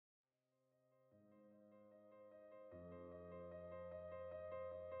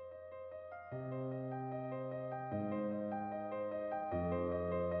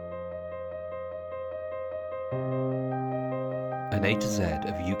an A to Z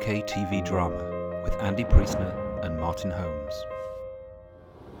of UK TV drama with Andy Priestner and Martin Holmes.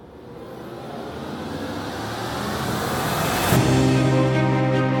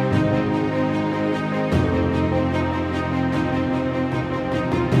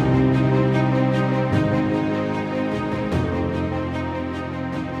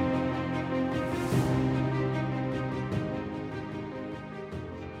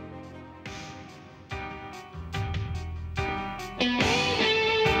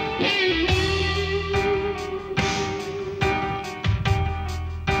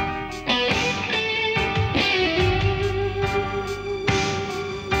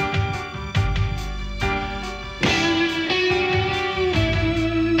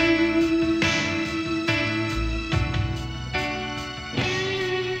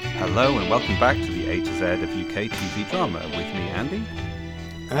 Hello and welcome back to the A to Z of UK TV drama with me, Andy.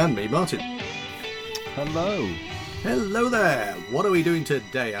 And me, Martin. Hello. Hello there. What are we doing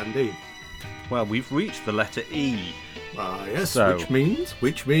today, Andy? Well, we've reached the letter E. Ah, yes, So-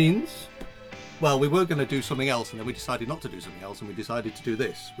 which means... Well, we were going to do something else, and then we decided not to do something else, and we decided to do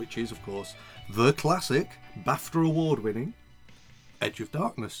this, which is, of course, the classic, BAFTA award-winning Edge of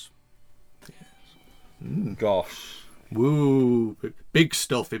Darkness. Gosh. Woo! Big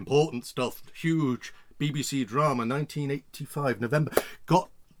stuff, important stuff, huge BBC drama, 1985, November. Got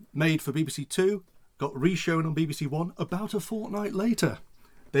made for BBC Two, got reshown on BBC One about a fortnight later.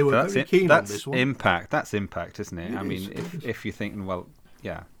 They were very keen on this one. That's impact, isn't it? It I is, mean, it is. if you're thinking, well,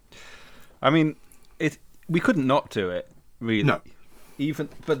 yeah. I mean, we couldn't not do it, really. No.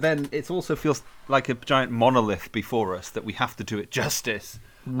 But then it also feels like a giant monolith before us that we have to do it justice.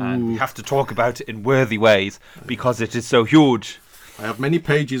 And we have to talk about it in worthy ways because it is so huge. I have many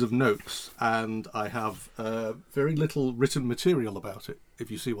pages of notes, and I have very little written material about it,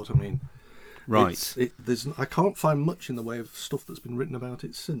 if you see what I mean. Right. I can't find much in the way of stuff that's been written about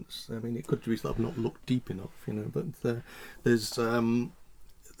it since. I mean, it could be that I've not looked deep enough, but there's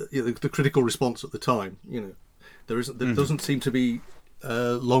the critical response at the time, There doesn't seem to be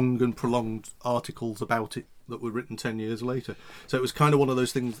long and prolonged articles about it that were written 10 years later. So it was kind of one of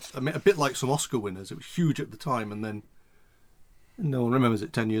those things, a bit like some Oscar winners. It was huge at the time, and then no one remembers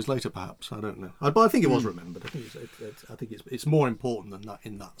it 10 years later, perhaps. I don't know. But I think it was remembered. I think it's more important than that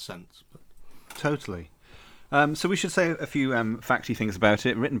in that sense. But. Totally. So we should say a few facty things about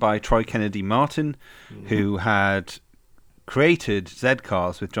it. Written by Troy Kennedy Martin, who had created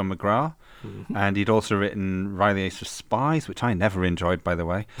Z-Cars with John McGrath. And he'd also written Riley Ace of Spies, which I never enjoyed, by the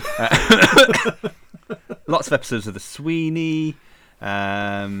way. Lots of episodes of The Sweeney.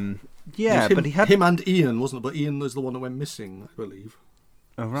 But he had him and Ian, wasn't it? But Ian was the one that went missing, I believe.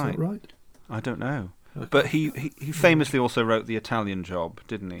 Oh, right. Is that right? I don't know. Okay. But he famously also wrote The Italian Job,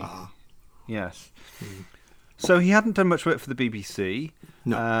 didn't he? Ah. Yes. So he hadn't done much work for the BBC.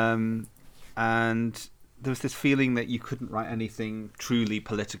 No. And there was this feeling that you couldn't write anything truly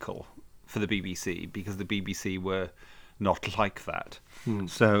political for the BBC because the BBC were not like that.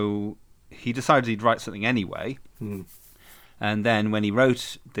 So he decided he'd write something anyway. And then when he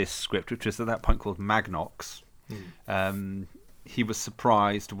wrote this script, which was at that point called Magnox, he was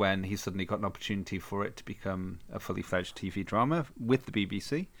surprised when he suddenly got an opportunity for it to become a fully fledged TV drama with the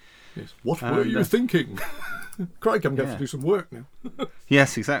BBC. Yes. What were you thinking? Crikey, I'm going to have to do some work now.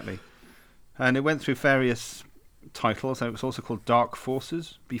 Yes, exactly. And it went through various titles, and it was also called Dark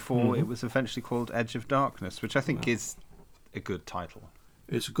Forces before it was eventually called Edge of Darkness, which I think is a good title.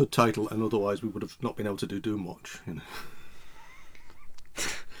 It's a good title, and otherwise we would have not been able to do Doomwatch.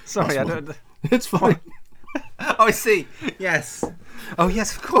 Sorry, I That's don't... It's fine. Oh, I see. Yes. Oh,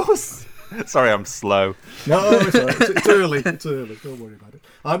 yes, of course. Sorry, I'm slow. No, it's all right. It's early. It's early. Don't worry about it.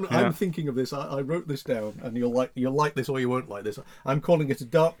 I'm thinking of this. I wrote this down, and you'll like this or you won't like this. I'm calling it a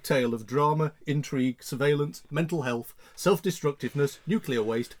dark tale of drama, intrigue, surveillance, mental health, self-destructiveness, nuclear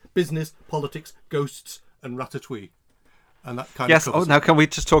waste, business, politics, ghosts, and ratatouille. And that kind Yes. of Oh, now can we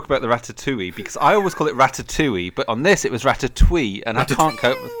just talk about the Ratatouille? Because I always call it Ratatouille, but on this it was Ratatouille, and I can't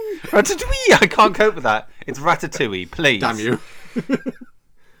cope with Ratatouille. I can't cope with that. It's Ratatouille, please. Damn you.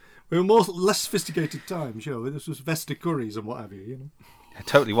 We were less sophisticated times, This was Vesta curries and what have you, It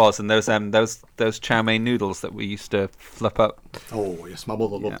totally was, and those chow mein noodles that we used to flip up. Oh yes, my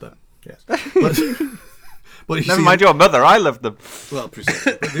mother loved them. Yes, but Never mind your mother, I loved them. Well,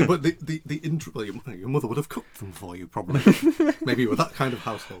 precisely. But your mother would have cooked them for you, probably. Maybe you were that kind of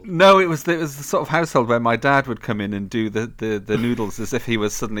household. No, it was the sort of household where my dad would come in and do the noodles as if he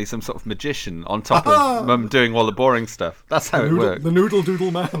was suddenly some sort of magician on top of Mum doing all the boring stuff. That's how it worked. The noodle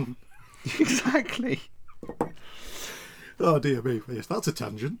doodle man. Exactly. Oh dear me! Yes, that's a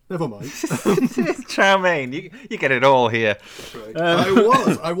tangent. Never mind. Chow mein, you get it all here. Right.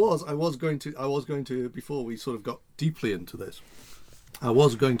 I was going to before we sort of got deeply into this. I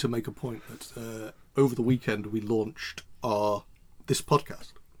was going to make a point that over the weekend we launched this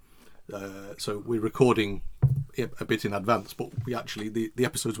podcast. So we're recording a bit in advance, but we actually the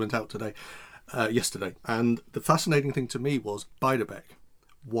episodes went out yesterday. And the fascinating thing to me was Beiderbecke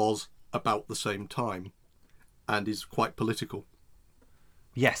was about the same time and is quite political.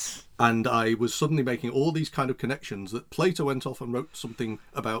 Yes. And I was suddenly making all these kind of connections that Plato went off and wrote something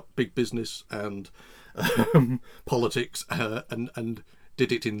about big business and politics and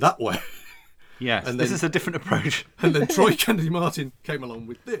did it in that way. Yes, and this is a different approach. And then Troy Kennedy Martin came along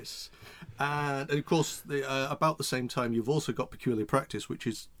with this. And of course, about the same time, you've also got Peculiar Practice, which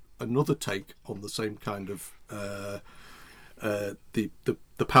is another take on the same kind of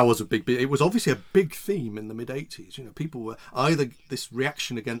the powers of big business. It was obviously a big theme in the mid-'80s. You know, people were either this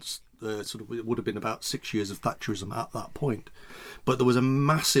reaction against it would have been about 6 years of Thatcherism at that point, but there was a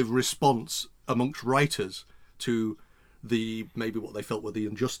massive response amongst writers to maybe what they felt were the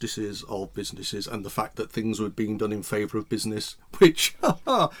injustices of businesses and the fact that things were being done in favour of business, which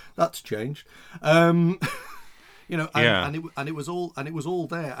that's changed. And it was all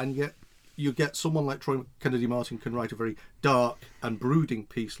there, and yet you get someone like Troy Kennedy Martin can write a very dark and brooding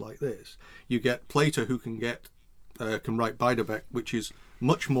piece like this. You get Plato who can write Beiderbecke, which is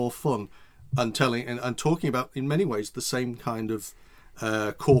much more fun and telling and talking about in many ways the same kind of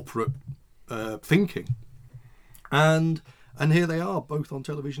corporate thinking. And here they are, both on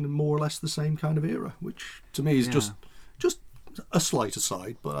television in more or less the same kind of era, which to me is just a slight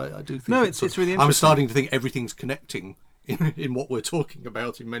aside. But I do think it's really interesting. I'm starting to think everything's connecting in what we're talking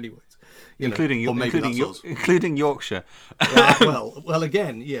about in many ways, including Yorkshire. Well,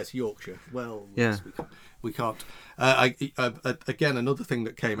 again, yes, Yorkshire. Well, yeah. Yes, we can't. Again, another thing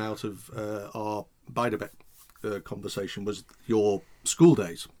that came out of our Beiderbecke conversation was your school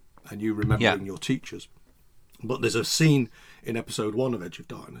days and you remembering your teachers. But there's a scene in episode 1 of Edge of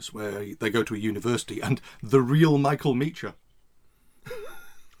Darkness where they go to a university and the real Michael Meacher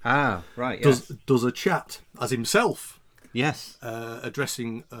does a chat as himself. Yes.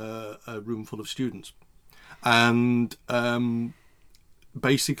 Addressing a room full of students. And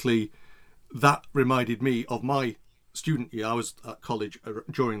basically that reminded me of my student year. I was at college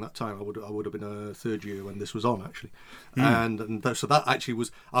during that time. I would have been a third year when this was on, actually. So that actually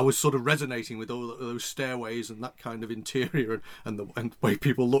was, I was sort of resonating with all those stairways and that kind of interior and the way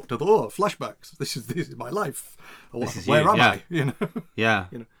people looked. I thought, flashbacks. This is my life. Where am I? Yeah.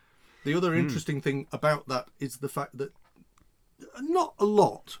 The other interesting thing about that is the fact that not a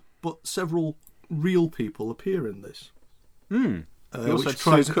lot, but several real people appear in this. Sue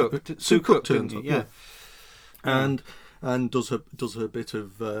Cook turns up, yeah. And does her bit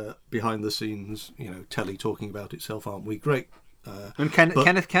of behind the scenes, telly talking about itself. Aren't we great? And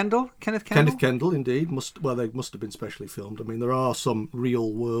Kenneth Kendall? Kenneth Kendall, indeed. They must have been specially filmed. I mean, there are some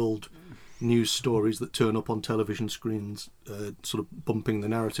real world news stories that turn up on television screens, sort of bumping the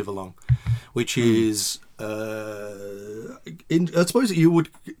narrative along, which is, I suppose that you would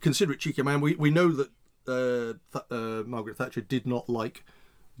consider it cheeky. I mean, we know that Margaret Thatcher did not like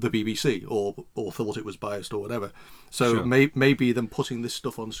the BBC or thought it was biased or whatever. So sure. Maybe them putting this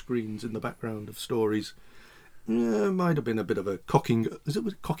stuff on screens in the background of stories might have been a bit of a cocking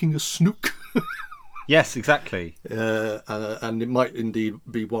a snook. Yes, exactly. And it might indeed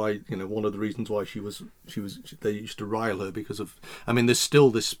be why, one of the reasons why they used to rile her because of. I mean, there's still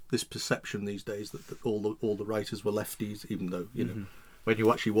this perception these days that all the writers were lefties, even though when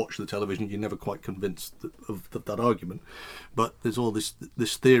you actually watch the television, you're never quite convinced of that argument. But there's all this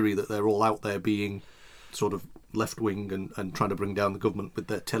theory that they're all out there being sort of left wing and trying to bring down the government with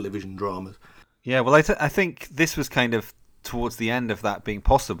their television dramas. Yeah, well, I think this was kind of towards the end of that being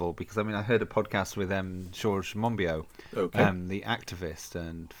possible, because I mean I heard a podcast with Georges Monbiot, the activist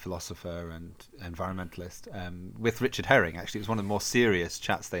and philosopher and environmentalist, with Richard Herring. Actually, it was one of the more serious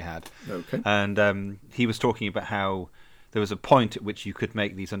chats they had. And he was talking about how there was a point at which you could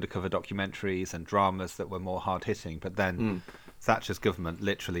make these undercover documentaries and dramas that were more hard hitting, but then Thatcher's government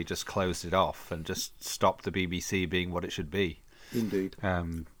literally just closed it off and just stopped the BBC being what it should be. Indeed.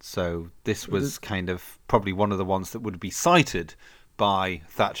 So this was kind of probably one of the ones that would be cited by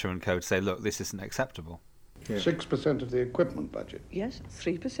Thatcher and co to say, look, this isn't acceptable. Yeah. 6% of the equipment budget. Yes,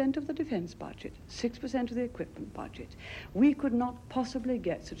 3% of the defence budget, 6% of the equipment budget. We could not possibly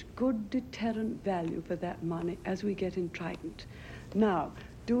get such good deterrent value for that money as we get in Trident. Now,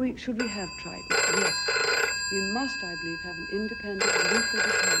 should we have Trident? Yes. We must, I believe, have an independent nuclear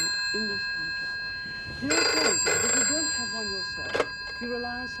deterrent in this country. The alternative is that we don't have one yourself, if you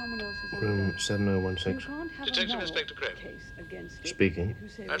rely on someone else's Room undertaking, 7016. you can't have Detective a Inspector Crane. case against it. Speaking. If you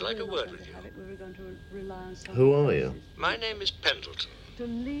say, I'd like we're a not word going with to you. have it, we're going to rely on someone Who are you? else's. My name is Pendleton. To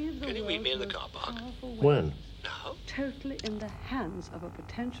leave the Can you meet me in the world's car most park? powerful When? weapons Now? totally in the hands of a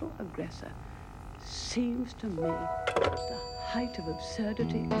potential aggressor seems to me the height of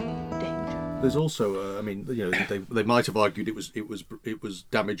absurdity and danger. There's also, I mean, you know, they might have argued it was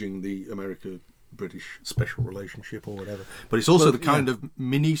damaging the America-British special relationship or whatever, but it's also the kind of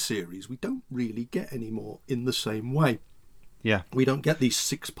mini-series we don't really get anymore in the same way. Yeah. We don't get these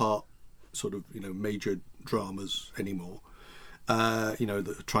 6-part sort of, you know, major dramas anymore. You know,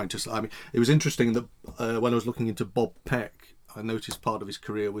 that are trying to. I mean, it was interesting that when I was looking into Bob Peck, I noticed part of his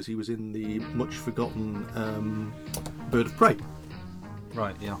career was he was in the much forgotten Bird of Prey.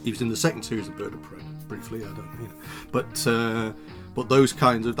 Right. Yeah. He was in the second series of Bird of Prey briefly. I don't, you know, but those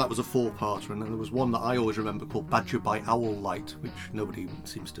kinds of, that was a 4-parter, and then there was one that I always remember called Badger by Owl Light, which nobody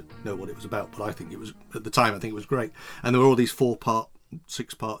seems to know what it was about, but I think it was, at the time, I think it was great. And there were all these 4-part,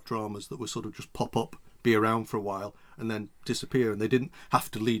 6-part dramas that were sort of just pop up, be around for a while, and then disappear. And they didn't have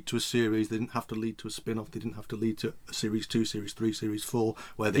to lead to a series, they didn't have to lead to a spin-off, they didn't have to lead to a series 2, series 3, series 4,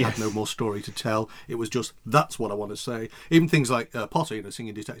 where they had no more story to tell. It was just, that's what I want to say. Even things like Potter, you know,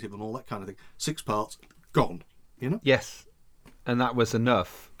 Singing Detective and all that kind of thing, 6 parts, gone, you know? Yes. And that was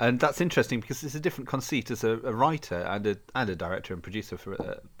enough. And that's interesting because it's a different conceit as a writer and a director and producer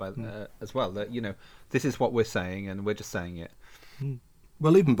for as well. That, you know, this is what we're saying and we're just saying it.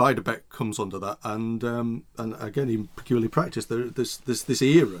 Well, even Beiderbecke comes under that, and again, in Peculiar Practice, there's this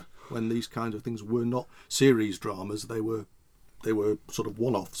era when these kinds of things were not series dramas; they were sort of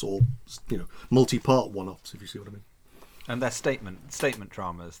one-offs, or, you know, multi-part one-offs, if you see what I mean. And they're statement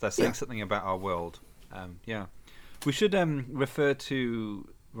dramas. They're saying something about our world. We should refer to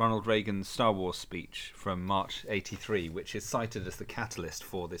Ronald Reagan's Star Wars speech from March '83, which is cited as the catalyst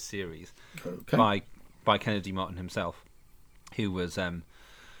for this series by Kennedy Martin himself, who was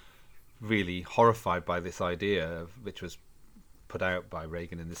really horrified by this idea, which was put out by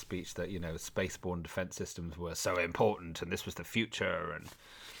Reagan in this speech, that, you know, spaceborne defense systems were so important and this was the future.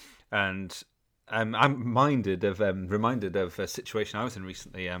 And I'm reminded of a situation I was in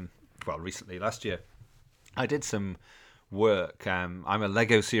recently. Recently, last year, I did some work. I'm a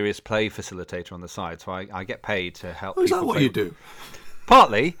Lego Serious Play facilitator on the side, so I get paid to help people. Is that what you do?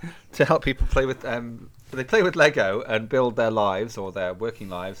 Partly to help people play with they play with Lego and build their lives or their working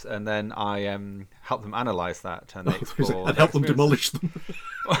lives, and then I help them analyse that and explore and help them demolish them.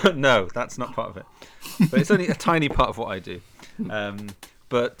 No, that's not part of it. But it's only a tiny part of what I do.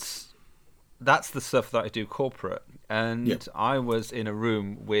 But that's the stuff that I do corporate. And I was in a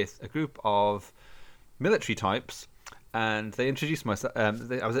room with a group of military types, and they introduced myself. I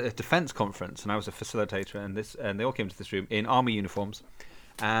was at a defence conference, and I was a facilitator, and they all came to this room in army uniforms,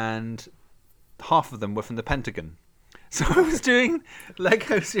 and half of them were from the Pentagon. So I was doing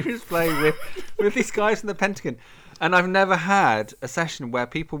Lego Serious Play with these guys from the Pentagon, and I've never had a session where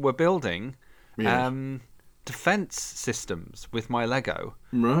people were building defense systems with my Lego.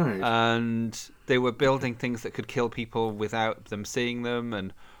 Right. And they were building things that could kill people without them seeing them,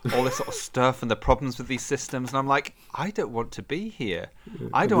 and all this sort of stuff, and the problems with these systems. And I'm like, I don't want to be here.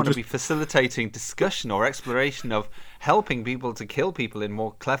 I don't want to be facilitating discussion or exploration of helping people to kill people in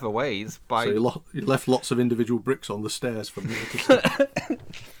more clever ways. So you left lots of individual bricks on the stairs for me to see.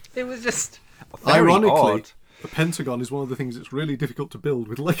 It was just very ironically odd. The Pentagon is one of the things that's really difficult to build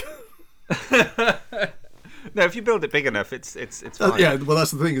with Lego. No, if you build it big enough, it's fine. Yeah, well,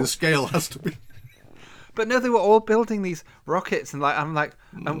 that's the thing. The scale has to be. But no, they were all building these rockets, and I'm like,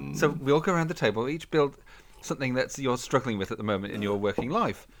 so we all go around the table, each build something that you're struggling with at the moment in your working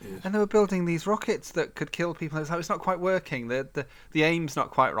life, and they were building these rockets that could kill people. It's like, it's not quite working. The aim's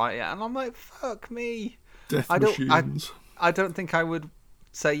not quite right yet, and I'm like, fuck me. Machines. I don't think I would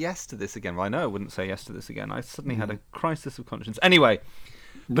say yes to this again. Well, I know I wouldn't say yes to this again. I suddenly had a crisis of conscience. Anyway.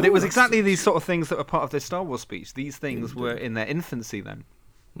 But it was exactly these sort of things that were part of this Star Wars speech. These things were in their infancy then.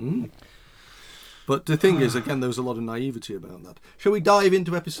 But the thing is, again, there was a lot of naivety about that. Shall we dive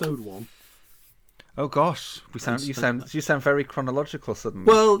into episode 1? Oh gosh, you sound very chronological suddenly.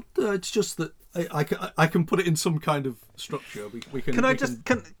 Well, it's just that I can put it in some kind of structure. Can I just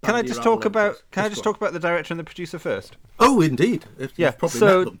talk about the director and the producer first? Oh, indeed. You've probably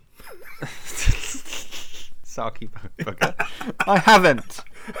met them. Sarky bugger. I haven't.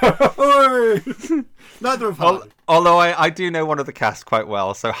 Neither have I. Although I do know one of the cast quite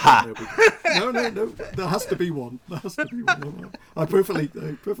well, so ha. No. There has to be one. I perfectly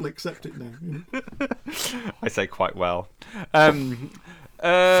accept it now. I say quite well.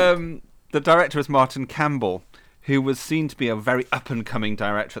 The director was Martin Campbell, who was seen to be a very up-and-coming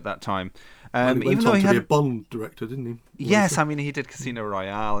director at that time. He went on to be a Bond director, didn't he? Yes, I mean, he did Casino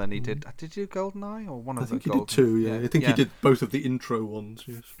Royale, and he did he do GoldenEye, or one of the I think he did two, yeah. I think he did both of the intro ones,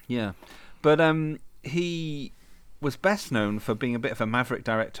 yes. Yeah. But he was best known for being a bit of a maverick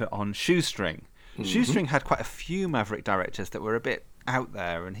director on Shoestring. Shoestring had quite a few maverick directors that were a bit out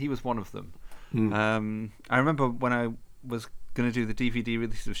there, and he was one of them. I remember when I was going to do the DVD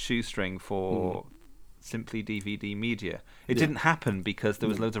release of Shoestring for Simply DVD Media, it didn't happen because there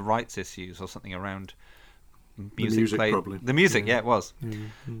was loads of rights issues or something around music played. Probably. The music, it was.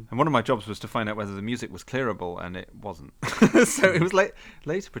 And one of my jobs was to find out whether the music was clearable, and it wasn't. So it was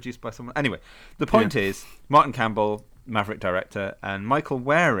later produced by someone. Anyway, the point is, Martin Campbell, maverick director, and Michael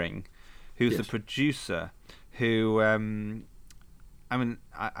Waring, who's the producer, who, I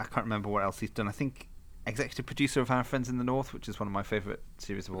can't remember what else he's done. I think executive producer of Our Friends in the North, which is one of my favourite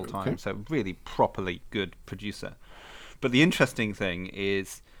series of all time. So really properly good producer. But the interesting thing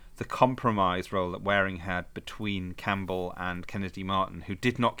is the compromise role that Waring had between Campbell and Kennedy Martin, who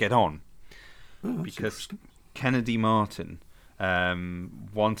did not get on because Kennedy Martin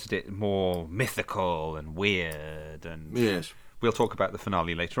wanted it more mythical and weird, and we'll talk about the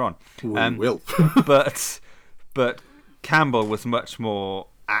finale later on. We will. but Campbell was much more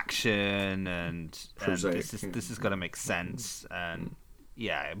action and this is going to make sense and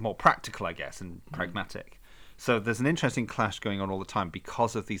more practical, I guess, and pragmatic. So there's an interesting clash going on all the time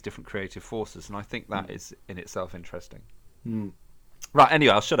because of these different creative forces, and I think that is in itself interesting. Right,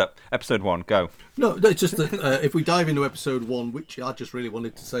 anyway, I'll shut up. Episode 1, go. No, it's just that if we dive into episode 1, which I just really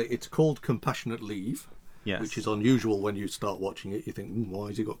wanted to say, it's called Compassionate Leave. Yes. Which is unusual when you start watching it. You think, why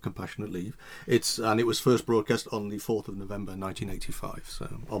has he got compassionate leave? And it was first broadcast on the 4th of November 1985, so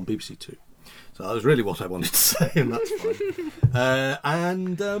on BBC Two. So that was really what I wanted to say, and that's fine.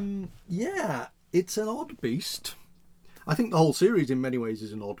 It's an odd beast. I think the whole series in many ways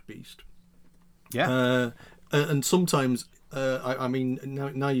is an odd beast. Yeah. And sometimes, now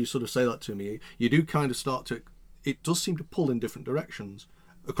you sort of say that to me, you do kind of start to... It does seem to pull in different directions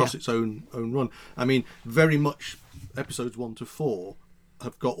across its own run. I mean, very much episodes 1 to 4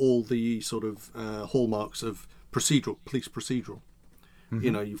 have got all the sort of hallmarks of police procedural.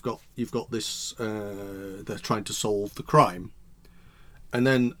 You know, you've got this they're trying to solve the crime, and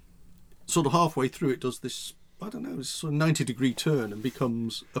then sort of halfway through it does this, I don't know, this sort of 90-degree turn and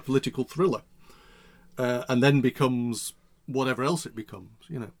becomes a political thriller, and then becomes whatever else it becomes.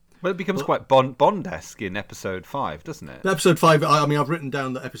 You know. Well, it becomes quite Bond-esque in episode 5, doesn't it? Episode 5, I've written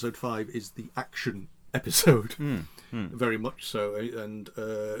down that episode 5 is the action episode, very much so, and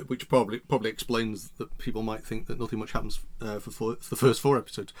which probably explains that people might think that nothing much happens for the first 4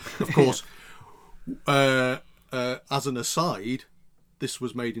 episodes. Of course, as an aside, this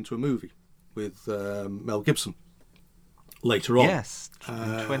was made into a movie with Mel Gibson later on. Yes, in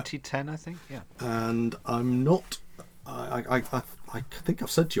 2010, I think, yeah. And I'm not... I think I've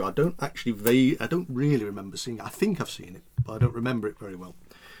said to you, I don't really remember seeing it. I think I've seen it, but I don't remember it very well.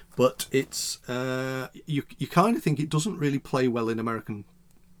 But it's you kind of think it doesn't really play well in American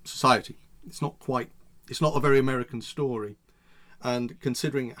society. It's not a very American story, and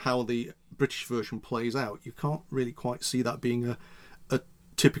considering how the British version plays out, you can't really quite see that being a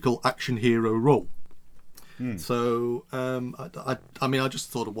typical action hero role. So I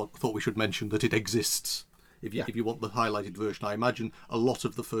just thought we should mention that it exists. If you want the highlighted version, I imagine a lot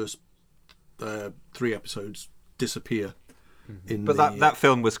of the first 3 episodes disappear. But that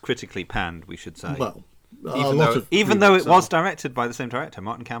film was critically panned, we should say. Well, even though it was directed by the same director,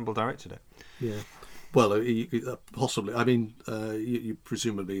 Martin Campbell directed it. Yeah. Well, possibly. I mean, you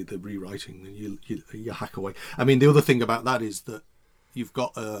presumably the rewriting, and you hack away. I mean, the other thing about that is that you've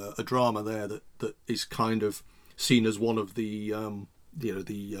got a drama there that is kind of seen as one of the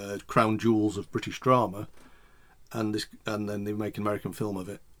the crown jewels of British drama. And then they make an American film of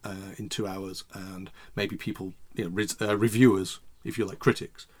it in 2 hours, and maybe people, reviewers, if you like,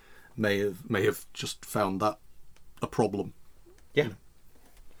 critics, may have just found that a problem. Yeah.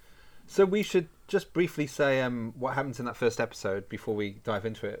 So we should just briefly say what happens in that first episode before we dive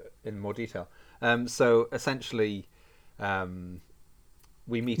into it in more detail. So essentially,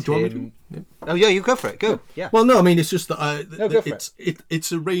 we meet him. Oh yeah, you go for it. Go. Yeah. Well, no, I mean it's just that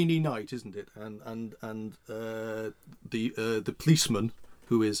it's a rainy night, isn't it? And the policeman,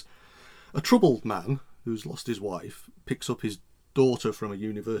 who is a troubled man who's lost his wife, picks up his daughter from a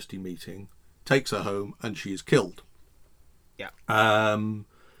university meeting, takes her home, and she is killed. Yeah. And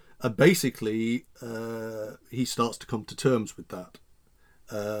basically, he starts to come to terms with that,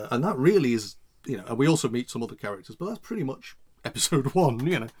 and that really is, and we also meet some other characters, but that's pretty much episode 1.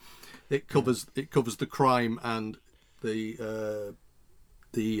 You know, it covers the crime and the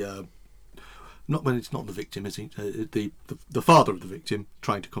not when it's not the victim, is he? The father of the victim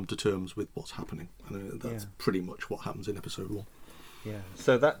trying to come to terms with what's happening. And that's pretty much what happens in episode 1. Yeah.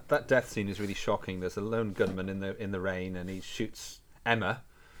 So that death scene is really shocking. There's a lone gunman in the rain, and he shoots Emma,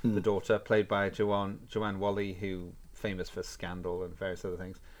 the daughter, played by Joanne Whalley, who famous for Scandal and various other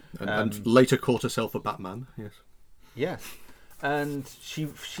things, and later caught herself a Batman. Yes. Yes. And she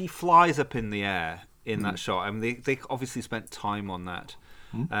flies up in the air in that shot. I mean, they obviously spent time on that,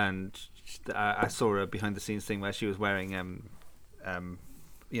 and I saw a behind the scenes thing where she was wearing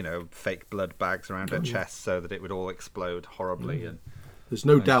fake blood bags around her chest so that it would all explode horribly. And there's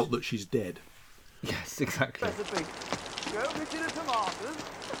no doubt that she's dead. Yes, exactly. That's a big. Go get the tomatoes.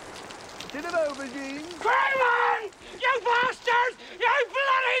 Tin of aubergines. Grayman! You bastard! You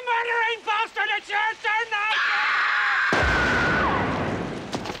bloody murdering bastard! It's your turn now!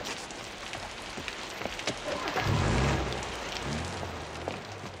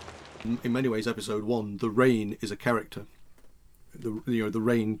 In many ways, episode 1, the rain is a character. The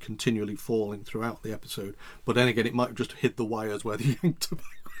rain continually falling throughout the episode. But then again, it might have just hit the wires where they yanked her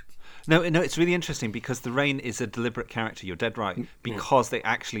backwards. No, it's really interesting because the rain is a deliberate character. You're dead right, because they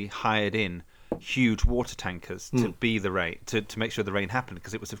actually hired in huge water tankers to be the rain, to make sure the rain happened,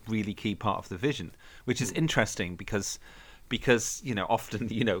 because it was a really key part of the vision, which is interesting because often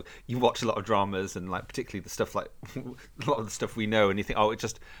you watch a lot of dramas and like particularly the stuff like a lot of the stuff we know, and you think, oh, it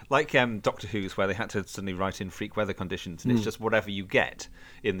just like Doctor Who's, where they had to suddenly write in freak weather conditions, and it's just whatever you get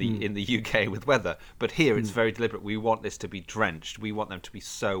in the UK with weather. But here it's very deliberate. We want this to be drenched. We want them to be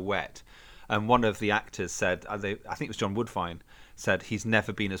so wet. And one of the actors said, I think it was John Woodvine, said he's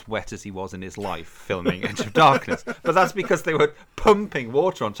never been as wet as he was in his life filming Edge of Darkness. But that's because they were pumping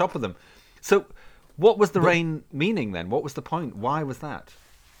water on top of them. So what was the rain meaning then? What was the point? Why was that?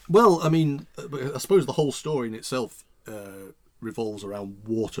 Well, I mean, I suppose the whole story in itself revolves around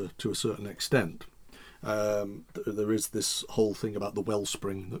water to a certain extent. There is this whole thing about the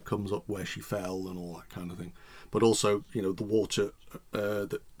wellspring that comes up where she fell and all that kind of thing. But also, the water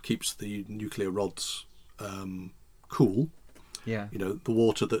that keeps the nuclear rods cool. Yeah. The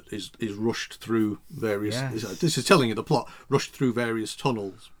water that is rushed through various... Yes. This is telling you the plot. Rushed through various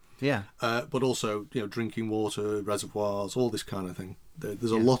tunnels. Yeah. But also, drinking water, reservoirs, all this kind of thing.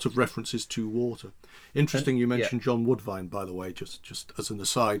 There's a lot of references to water. Interesting you mentioned John Woodvine, by the way, just as an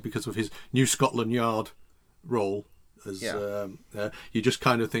aside, because of his New Scotland Yard role. You just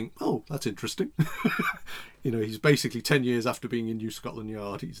kind of think, oh, that's interesting. He's basically 10 years after being in New Scotland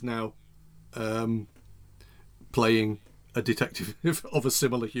Yard. He's now playing a detective of a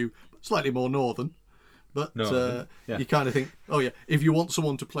similar hue, slightly more northern. But you kind of think, oh yeah, if you want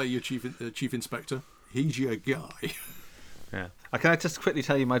someone to play your chief inspector, he's your guy. Yeah. Can I just quickly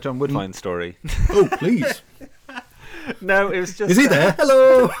tell you my John Woodvine story? Oh, please. No, it was just... Is he there?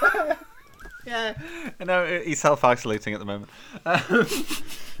 Hello! Yeah. No, he's self-isolating at the moment.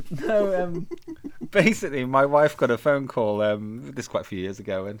 Basically, my wife got a phone call, this quite a few years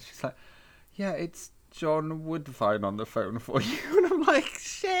ago, and she's like, yeah, it's John Woodvine on the phone for you. And I'm like,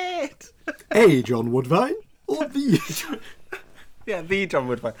 shit. Hey, John Woodvine? Or the... Yeah, the John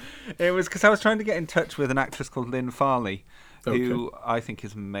Woodvine. It was because I was trying to get in touch with an actress called Lynn Farley, who I think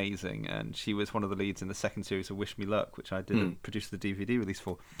is amazing, and she was one of the leads in the second series of Wish Me Luck, which I did produce the DVD release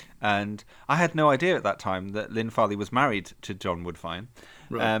for. And I had no idea at that time that Lynn Farley was married to John Woodvine.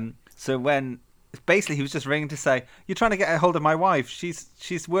 Right. So when basically he was just ringing to say, you're trying to get a hold of my wife, she's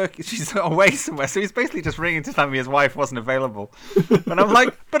away somewhere. So he's basically just ringing to tell me his wife wasn't available. And I'm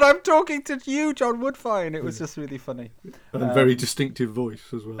like, but I'm talking to you, John Woodvine. It was just really funny. And a very distinctive voice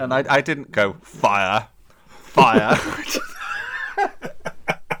as well. And I didn't go, fire.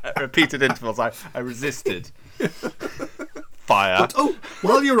 At repeated intervals, I resisted. Fire. But,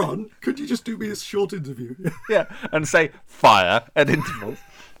 while you're on, could you just do me a short interview? Yeah, and say fire at intervals.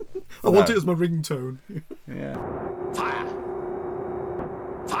 I want it as my ringtone. Yeah. Fire!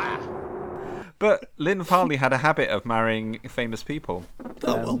 But Lynn Farley had a habit of marrying famous people.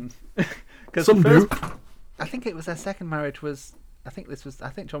 Oh, well. Some do. I think it was her second marriage was... I think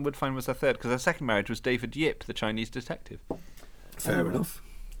John Woodvine was her third, because her second marriage was David Yip, the Chinese detective. Fair enough.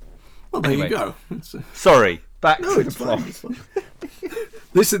 Well, there you go. Sorry, back to the fine, plot. it's fine.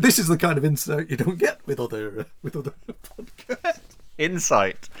 This is the kind of insight you don't get with other podcasts.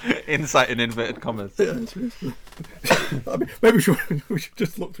 Insight in inverted commas. Yeah, I mean, maybe we should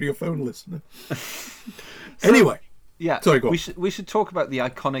just look through your phone list now. Anyway. Yeah, sorry, go on. We should talk about the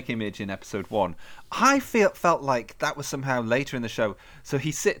iconic image in episode 1. I felt like that was somehow later in the show. So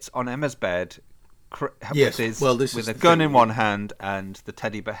he sits on Emma's bed, Yes, well, this with is a the gun thing. in one hand and her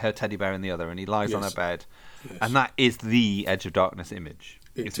teddy bear in the other, and he lies on Yes. her bed, Yes. and that is the Edge of Darkness image.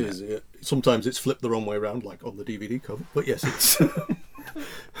 It isn't is. Yeah. Sometimes it's flipped the wrong way around, like on the DVD cover. But yes, it's.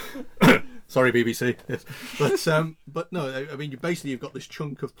 Sorry, BBC. Yes. But no, I mean, you've got this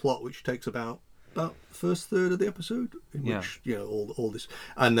chunk of plot which takes about the first third of the episode, in which all this,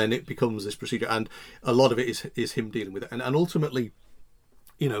 and then it becomes this procedure, and a lot of it is him dealing with it, and ultimately,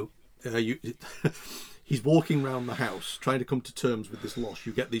 he's walking around the house trying to come to terms with this loss.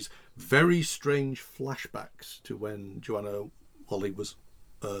 You get these very strange flashbacks to when Joanna Whalley was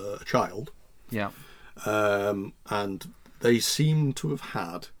a child. Yeah. And they seem to have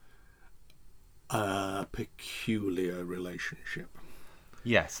had a peculiar relationship.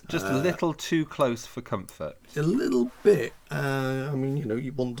 Yes, just a little too close for comfort. A little bit. I mean,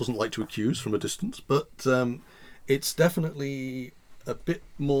 one doesn't like to accuse from a distance, but it's definitely a bit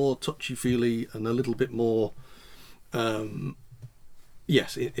more touchy-feely and a little bit more,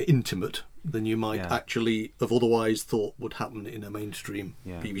 intimate than you might actually have otherwise thought would happen in a mainstream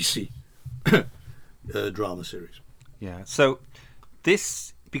BBC drama series. Yeah, so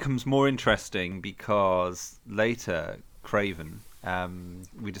this becomes more interesting because later Craven,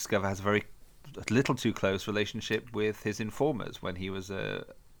 we discover, has a little too close relationship with his informers when he was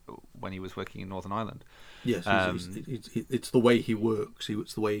working in Northern Ireland. Yes, it's the way he works.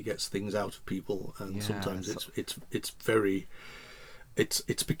 It's the way he gets things out of people, and sometimes it's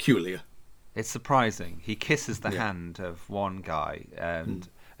peculiar. It's surprising. He kisses the hand of one guy, and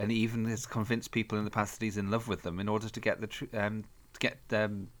even has convinced people in the past that he's in love with them in order to get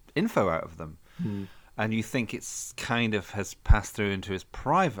info out of them. And you think it's kind of has passed through into his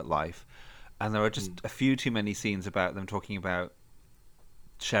private life, and there are just a few too many scenes about them talking about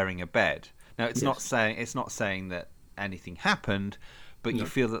sharing a bed. Now it's not saying that anything happened, but you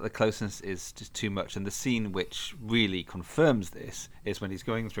feel that the closeness is just too much. And the scene which really confirms this is when he's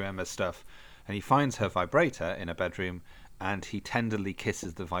going through Emma's stuff and he finds her vibrator in a bedroom and he tenderly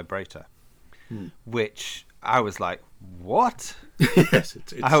kisses the vibrator, which I was like, what? Yes,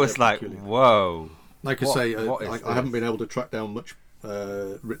 I was like, peculiar. Whoa. Like I say, I haven't been able to track down much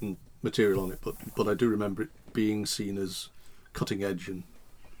written material on it, but I do remember it being seen as cutting edge and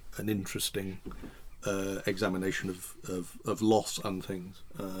an interesting examination of loss and things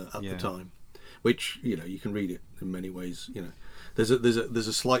at the time, which you can read it in many ways. There's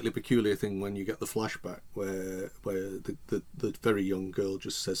a slightly peculiar thing when you get the flashback where the very young girl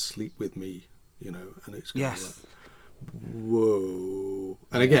just says "sleep with me," and it's kind of like, whoa.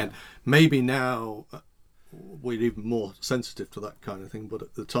 And again, maybe now we're even more sensitive to that kind of thing, but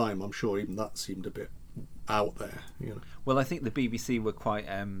at the time, I'm sure even that seemed a bit out there. Well, I think the BBC were quite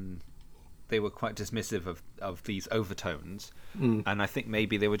dismissive of these overtones, and I think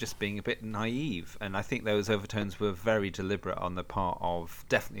maybe they were just being a bit naive, and I think those overtones were very deliberate on the part of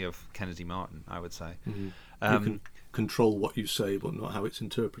Kennedy Martin, I would say. You can control what you say, but not how it's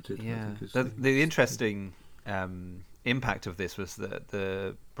interpreted. Yeah, the interesting impact of this was that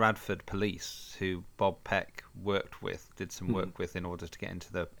the Bradford police, who Bob Peck did some work with in order to get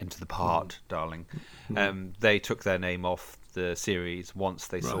into the part, darling. They took their name off the series once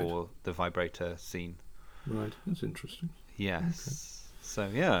they saw the vibrator scene. Right, that's interesting. Yes.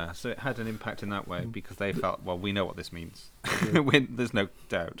 Okay. So it had an impact in that way because they felt, well, we know what this means. There's no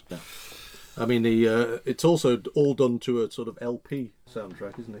doubt. Yeah. I mean, it's also all done to a sort of LP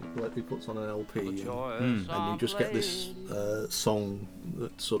soundtrack, isn't it? Like he puts on an LP, and you just get this song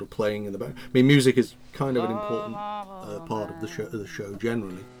that's sort of playing in the back. I mean, music is kind of an important part of the show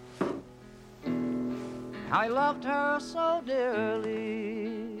generally. I loved her so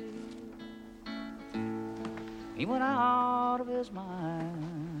dearly, he went out of his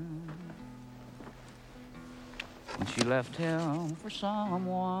mind, and she left him for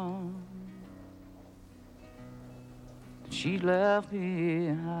someone she left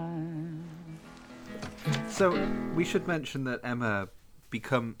behind. So we should mention that Emma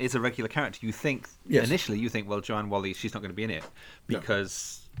is a regular character. You think initially, well, Joanne Whalley, she's not going to be in it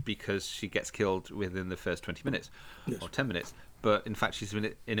because she gets killed within the first 20 minutes or 10 minutes. But in fact, she's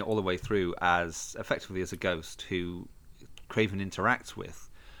been in it all the way through as effectively as a ghost who Craven interacts with,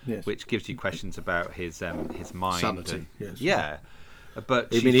 which gives you questions about his mind. Sanity. But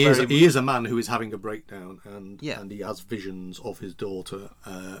I mean, he is a man who is having a breakdown, and he has visions of his daughter.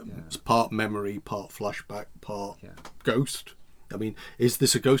 It's part memory, part flashback, part ghost. I mean, is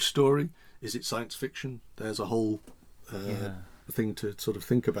this a ghost story? Is it science fiction? There's a whole thing to sort of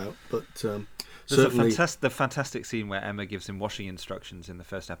think about. But certainly, the fantastic scene where Emma gives him washing instructions in the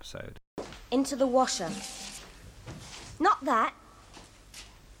first episode. Into the washer. Not that.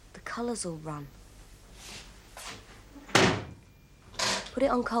 The colours will run. put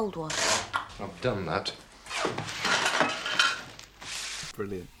it on cold water? I've done that.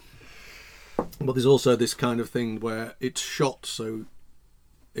 Brilliant. But there's also this kind of thing where it's shot so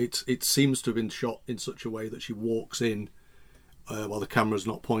it seems to have been shot in such a way that she walks in while the camera's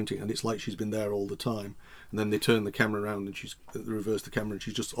not pointing, and it's like she's been there all the time. And then they turn the camera around and they reverse the camera, and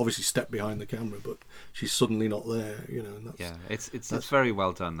she's just obviously stepped behind the camera, but she's suddenly not there, you know. And that's, it's very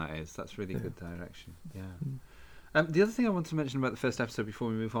well done. That's really good direction. Yeah. The other thing I want to mention about the first episode before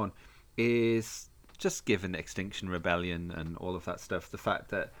we move on is just given Extinction Rebellion and all of that stuff, the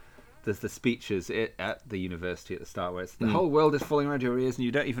fact that there's the speeches at the university at the start where it's the whole world is falling around your ears and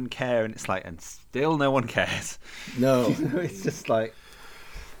you don't even care, and it's like, and still no one cares. No. It's just like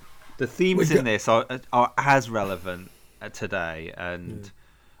the themes in this are as relevant today. And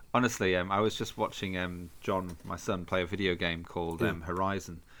honestly, I was just watching John, my son, play a video game called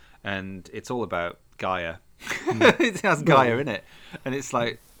Horizon, and it's all about Gaia. It has Gaia in it, and it's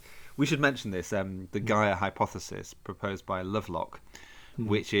like, we should mention this, the Gaia hypothesis proposed by Lovelock,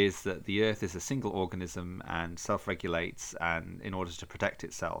 which is that the Earth is a single organism and self-regulates, and in order to protect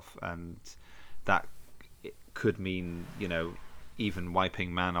itself, and that could mean, you know, even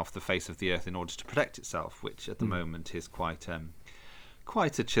wiping man off the face of the Earth in order to protect itself, which at the moment is quite a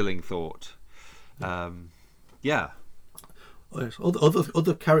chilling thought. Yes.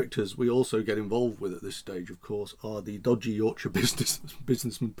 Other characters we also get involved with at this stage, of course, are the dodgy Yorkshire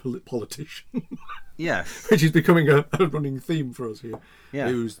businessman politician. Yes. Which is becoming a running theme for us here. Yeah.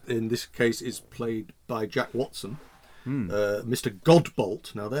 Who's, in this case, is played by Jack Watson. Mr.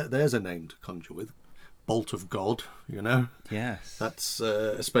 Godbolt. Now, there's a name to conjure with. Bolt of God, you know? Yes. That's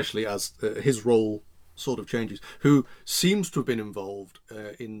especially as his role sort of changes, who seems to have been involved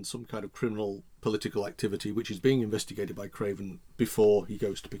in some kind of criminal political activity which is being investigated by Craven before he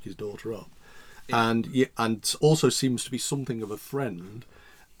goes to pick his daughter up, and also seems to be something of a friend,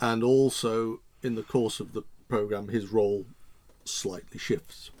 and also in the course of the programme his role slightly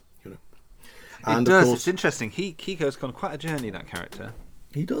shifts, you know. And it does. of course, it's interesting. He goes on quite a journey, that character.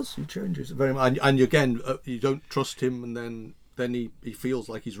 He does. He changes very much, and again, you don't trust him, and then he feels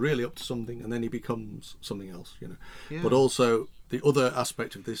like he's really up to something, and then he becomes something else, you know. Yeah. But also the other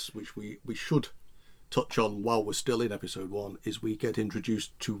aspect of this, which we should touch on while we're still in episode 1, is we get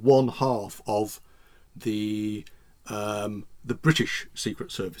introduced to one half of the British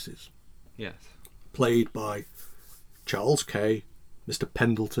Secret Services. Yes. Played by Charles Kay, Mr.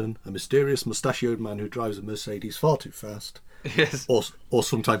 Pendleton, a mysterious mustachioed man who drives a Mercedes far too fast. Yes. Or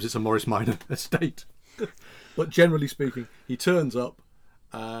sometimes it's a Morris Minor estate. But generally speaking, he turns up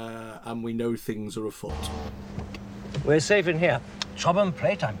and we know things are afoot. We're safe in here. Chop and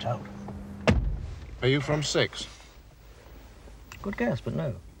plate, I'm told. Are you from 6? Good guess, but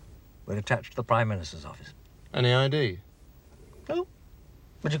no. We're attached to the Prime Minister's office. Any ID? No.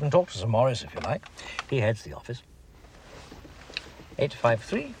 But you can talk to Sir Morris if you like. He heads the office.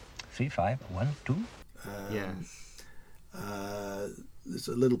 853-3512. Yes. There's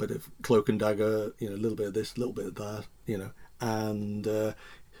a little bit of cloak and dagger, you know, a little bit of this, a little bit of that, you know, and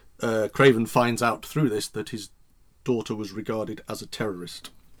Craven finds out through this that his daughter was regarded as a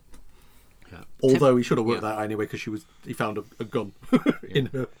terrorist. Yeah. Although he should have worked that out anyway, because he found a gun in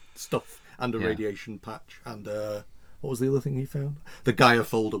her stuff and a radiation patch, and what was the other thing he found? The Gaia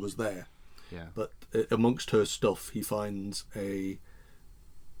folder was there. Yeah. But amongst her stuff, he finds a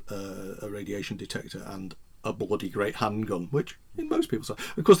radiation detector and a bloody great handgun, which in most people's sight.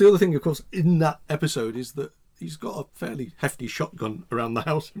 Of course, the other thing, of course, in that episode is that he's got a fairly hefty shotgun around the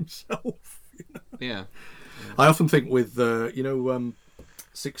house himself. You know? Yeah. I often think with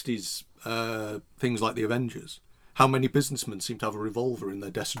 60s things like the Avengers, how many businessmen seem to have a revolver in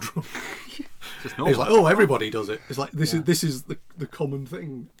their desk drawer. It's like, oh, everybody does it. It's like this is the common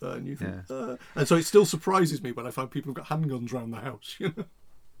thing, and you think, and so it still surprises me when I find people who've got handguns around the house. You know.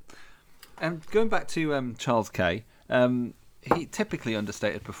 Going back to Charles Kay, he typically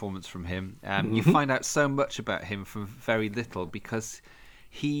understated performance from him. You find out so much about him from very little because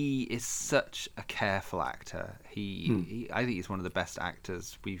he is such a careful actor. I think he's one of the best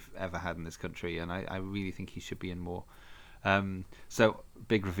actors we've ever had in this country, and I really think he should be in more. So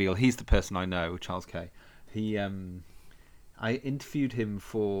big reveal: he's the person I know, Charles Kay. I interviewed him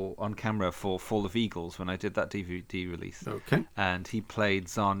on camera for Fall of Eagles when I did that DVD release. Okay. And he played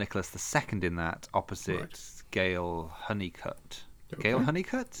Tsar Nicholas II in that, opposite Gail Honeycutt. Okay. Gail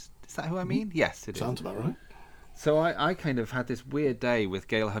Honeycutt? Is that who I mean? Yes, it Sounds about right. So I kind of had this weird day with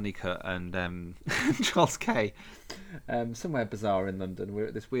Gail Honeycutt and Charles Kay, somewhere bizarre in London. We're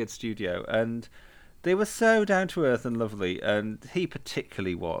at this weird studio, and they were so down to earth and lovely, and he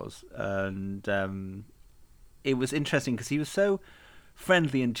particularly was. And it was interesting because he was so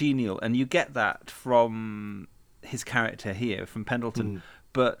friendly and genial, and you get that from his character here, from Pendleton.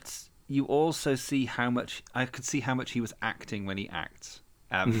 But you also see I could see how much he was acting when he acts,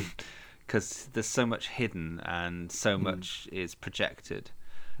 because there's so much hidden and so much is projected.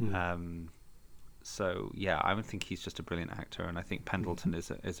 So yeah, I would think he's just a brilliant actor, and I think Pendleton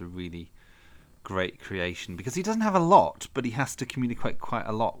is a really great creation, because he doesn't have a lot, but he has to communicate quite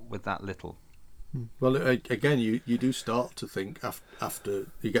a lot with that little. Well, again, you do start to think after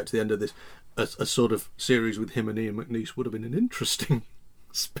you get to the end of this, a sort of series with him and Ian McNeice would have been an interesting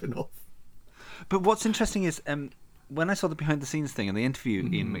spin-off. But what's interesting is when I saw the behind-the-scenes thing and they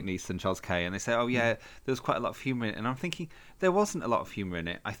interviewed Ian McNeice and Charles Kay, and they say, oh yeah, there was quite a lot of humour in it, and I'm thinking there wasn't a lot of humour in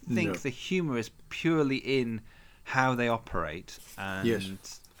it. I think the humour is purely in how they operate and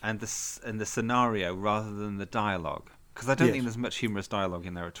the scenario rather than the dialogue, because I don't think there's much humorous dialogue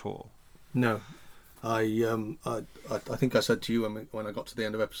in there at all. No. I think I said to you when I got to the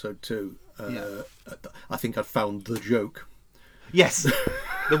end of episode 2, I think I'd found the joke. Yes,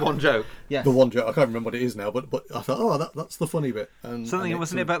 the one joke. Yes. The one joke. I can't remember what it is now, but I thought, that's the funny bit. And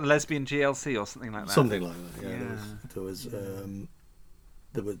wasn't it about the lesbian GLC or something like that? Something like that. Yeah.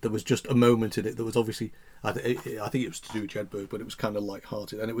 There was just a moment in it that was obviously, I think it was to do with Jedburgh, but it was kind of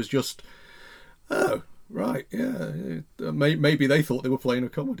light-hearted, and it was just, oh right, yeah, maybe they thought they were playing a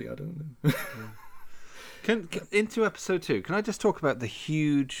comedy. I don't know. Into episode 2, can I just talk about the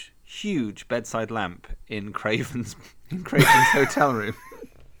huge bedside lamp in Craven's hotel room?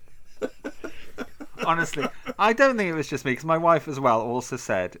 Honestly, I don't think it was just me, because my wife as well also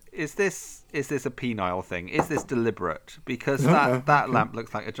said, "Is this a penile thing? Is this deliberate? Because that lamp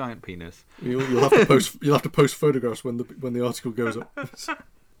looks like a giant penis." You'll have to post photographs when the article goes up.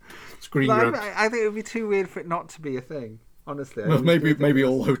 Screen grab. I think it would be too weird for it not to be a thing. Honestly, well, maybe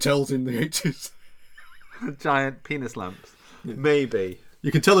all hotels in the 80s. Giant penis lamps. Yeah. Maybe.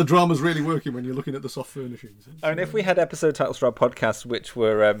 You can tell the drama's really working when you're looking at the soft furnishings. And if we had episode titles for our podcast which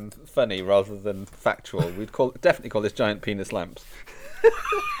were funny rather than factual, we'd definitely call this Giant Penis Lamps.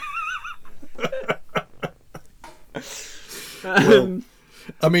 Well,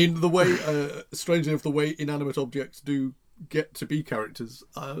 I mean, the way, strangely enough, the way inanimate objects do get to be characters,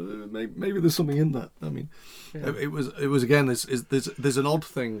 maybe there's something in that. I mean, it was again. There's an odd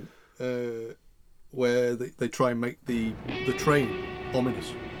thing where they try and make the train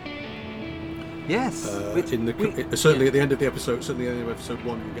ominous. Yes. Certainly at the end of the episode, certainly at the end of episode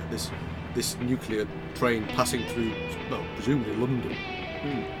 1, you get this nuclear train passing through, well, presumably London,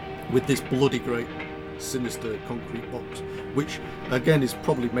 with this bloody great sinister concrete box, which again is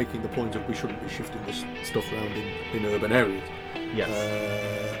probably making the point of we shouldn't be shifting this stuff around in urban areas. Yes.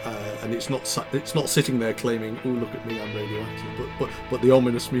 And it's not sitting there claiming, "Oh, look at me, I'm radioactive," but the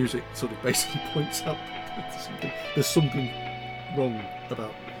ominous music sort of basically points out there's something wrong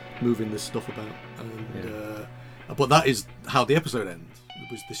about moving this stuff about. And but that is how the episode ends.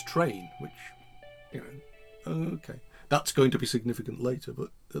 It was this train, which, okay, that's going to be significant later. But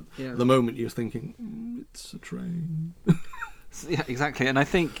at the moment, you're thinking, it's a train. Yeah, exactly. And I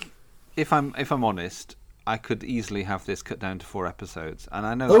think if I'm honest, I could easily have this cut down to 4 episodes, and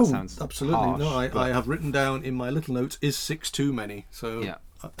I know that sounds absolutely harsh, no. I have written down in my little notes, is 6 too many? So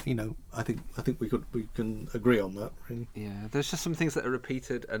I think we can agree on that. Really. Yeah, there's just some things that are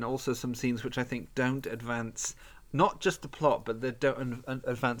repeated, and also some scenes which I think don't advance not just the plot, but they don't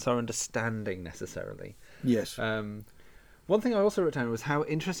advance our understanding necessarily. Yes. One thing I also wrote down was how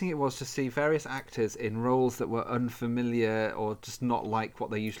interesting it was to see various actors in roles that were unfamiliar or just not like what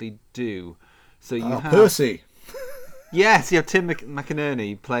they usually do. So you have Percy. Yes, you have Tim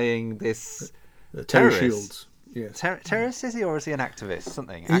McInerney playing this Terry Shields. Yes. Terrorist, is he, or is he an activist?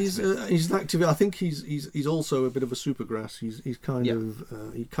 Something. He's an activist. I think he's also a bit of a supergrass.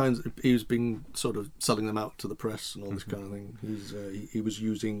 He's been sort of selling them out to the press and all this kind of thing. He was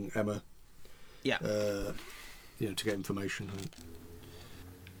using Emma. Yeah. To get information.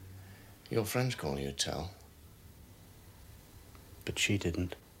 Your friends call you Tell. But she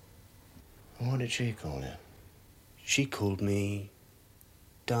didn't. What did she call you? She called me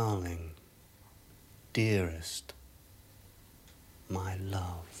darling, dearest, my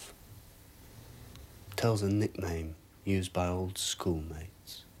love. Tell's a nickname used by old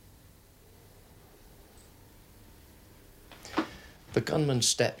schoolmates. The gunman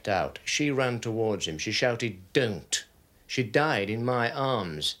stepped out. She ran towards him. She shouted, "Don't." She died in my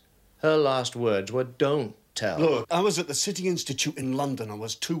arms. Her last words were, "Don't, Tell." Look, I was at the City Institute in London. I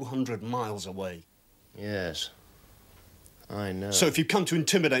was 200 miles away. Yes, I know. So if you come to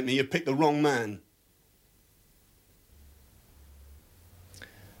intimidate me, you picked the wrong man.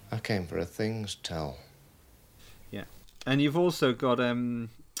 I came for a things, Tell. Yeah. And you've also got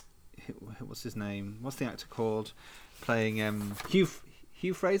what's his name? What's the actor called? Playing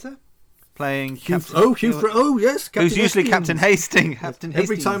Hugh Fraser. Playing Captain. Oh yes, Captain who's usually Hastings. Captain Hastings. Captain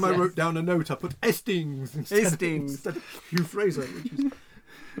Every Hastings, time I yes. wrote down a note, I put Hastings instead of Hugh Fraser,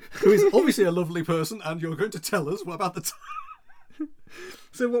 who is obviously a lovely person, and you're going to tell us what about the time.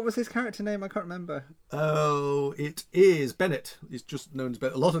 So what was his character name? I can't remember. Oh, it is Bennett. He's just known as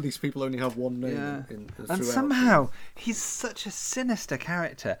Bennett. A lot of these people only have one name. Yeah. And And somehow he's such a sinister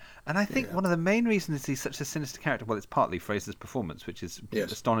character. And I think one of the main reasons he's such a sinister character, well, it's partly Fraser's performance, which is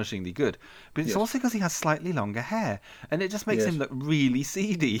astonishingly good, but it's also because he has slightly longer hair, and it just makes him look really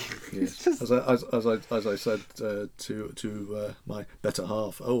seedy. Yes. As I said to my better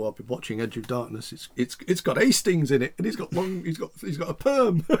half, I've been watching Edge of Darkness. It's got Hastings in it, and he's got a perm.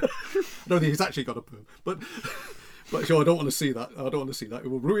 I don't think he's actually got a perm, but sure, I don't want to see that. It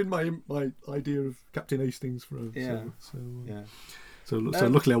will ruin my idea of Captain Hastings forever. So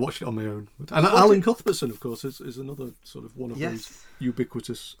luckily I watched it on my own. And Alan Cuthbertson, of course, is another sort of one of those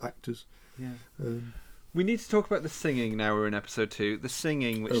ubiquitous actors. Yeah. We need to talk about the singing now. We're in episode 2. The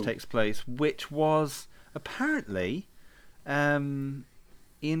singing which takes place, which was apparently Ian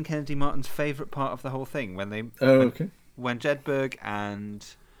Kennedy Martin's favourite part of the whole thing when they. When Jedburgh and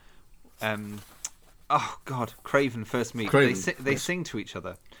Craven first meet, they sing to each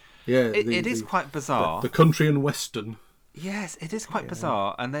other. Yeah, it is quite bizarre. The country and western. Yes, it is quite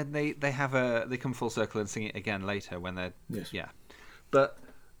bizarre. And then they come full circle and sing it again later when they're But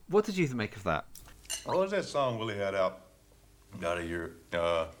what did you make of that? What was that song Willie had out a year?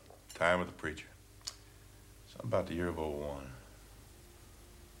 Time of the Preacher. Something about the year of 01.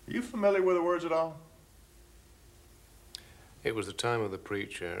 Are you familiar with the words at all? It was the time of the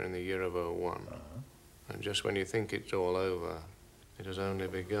preacher in the year of 01. And just when you think it's all over, it has only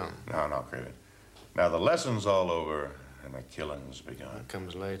begun. No, Craven. Now the lesson's all over and the killing's begun. That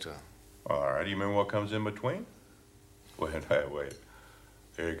comes later. All right, you mean what comes in between? Wait.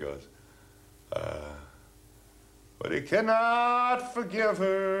 Here it goes. But he cannot forgive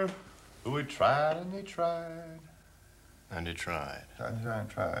her, who he tried and he tried. And he tried.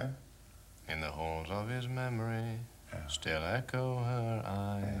 Tried. In the halls of his memory, still echo her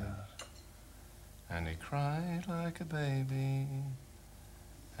eyes. And he cried like a baby,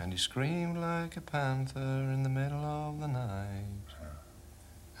 and he screamed like a panther in the middle of the night.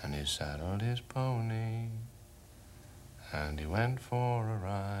 And he saddled his pony, and he went for a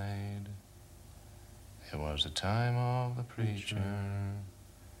ride. It was the time of the preacher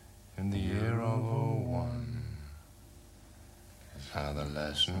in the year of 01. Now the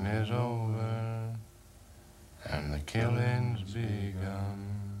lesson is over, and the killing's begun.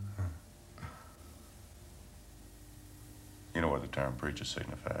 You know what the term preacher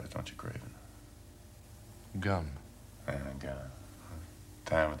signifies, don't you, Craven? Gun. Gun.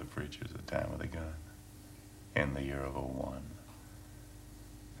 Time of the preacher is the time of the gun. In the year of 01.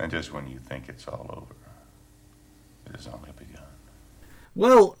 And just when you think it's all over, it has only begun.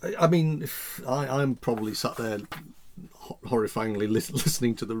 Well, I mean, I'm probably sat there horrifyingly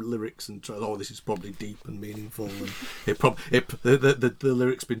listening to the lyrics and this is probably deep and meaningful, and the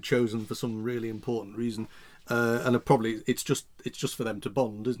lyrics been chosen for some really important reason, and it's just for them to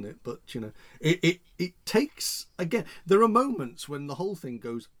bond, isn't it? But it takes, again, there are moments when the whole thing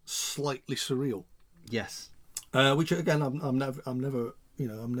goes slightly surreal. Yes. Which again, I'm never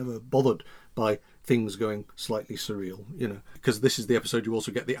bothered by things going slightly surreal, because this is the episode you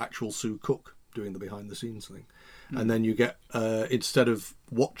also get the actual Sue Cook doing the behind the scenes thing. And then you get, instead of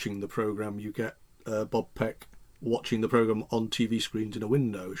watching the programme, you get Bob Peck watching the programme on TV screens in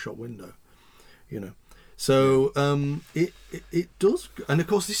a shop window, So it does, and of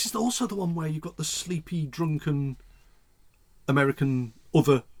course this is also the one where you've got the sleepy, drunken American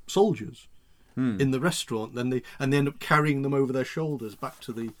other soldiers in the restaurant, and they end up carrying them over their shoulders back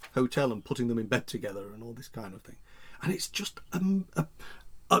to the hotel and putting them in bed together and all this kind of thing. And it's just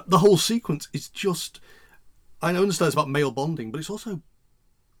the whole sequence is just. I understand it's about male bonding, but it's also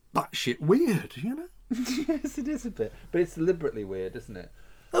batshit weird, Yes, it is a bit, but it's deliberately weird, isn't it?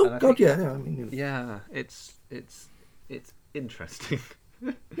 Oh God, yeah. I mean, yeah, it's interesting.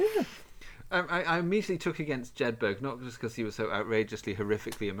 Yeah. I immediately took against Jedburgh, not just because he was so outrageously,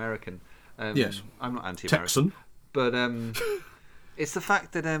 horrifically American. Yes, I'm not anti-American, Texan, but it's the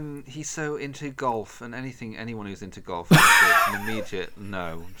fact that he's so into golf, and anyone who's into golf is an immediate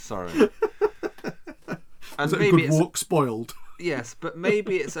no. Sorry. And maybe a good walk spoiled. Yes, but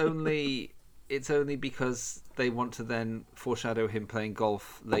maybe it's only it's only because they want to then foreshadow him playing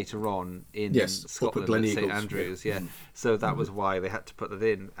golf later on in Scotland at St Andrews. Yeah. So that was why they had to put that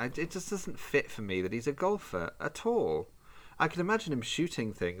in. It just doesn't fit for me that he's a golfer at all. I can imagine him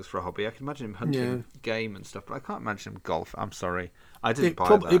shooting things for a hobby. I can imagine him hunting game and stuff, but I can't imagine him golf. I'm sorry. I didn't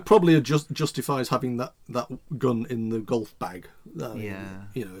buy that. It probably justifies having that gun in the golf bag.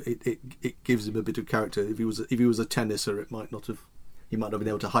 It gives him a bit of character. If he was a tenniser, he might have been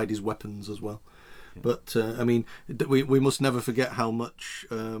able to hide his weapons as well. Yeah. But we must never forget how much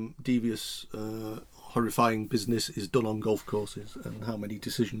devious, horrifying business is done on golf courses, and how many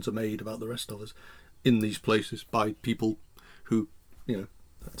decisions are made about the rest of us in these places by people who,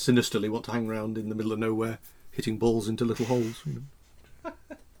 sinisterly want to hang around in the middle of nowhere, hitting balls into little holes.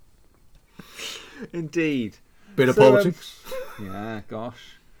 Indeed. Bit of politics. Yeah,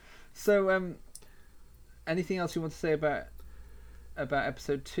 gosh. So, anything else you want to say about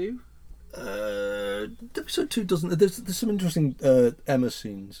episode 2? Episode 2 doesn't. There's some interesting Emma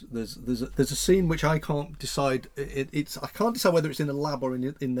scenes. There's a scene which I can't decide. I can't decide whether it's in a lab or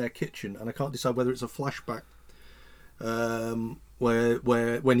in their kitchen, and I can't decide whether it's a flashback.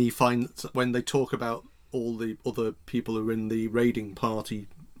 Where when they talk about all the other people who are in the raiding party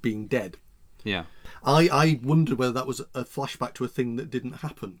being dead. Yeah. I wondered whether that was a flashback to a thing that didn't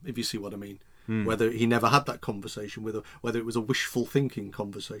happen, if you see what I mean. Whether he never had that conversation with her, whether it was a wishful thinking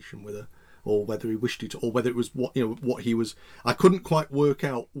conversation with her, or whether he wished it, or whether it was what he was. I couldn't quite work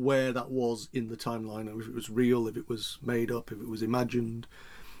out where that was in the timeline, or if it was real, if it was made up, if it was imagined.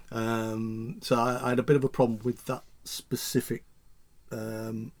 So I had a bit of a problem with that specific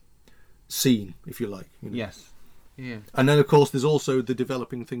scene, if you like. Yes. Yeah. And then, of course, there's also the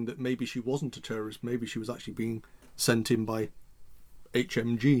developing thing that maybe she wasn't a terrorist. Maybe she was actually being sent in by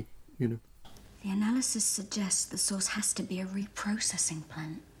HMG, The analysis suggests the source has to be a reprocessing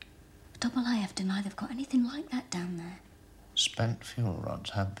plant. Double I have denied they've got anything like that down there. Spent fuel rods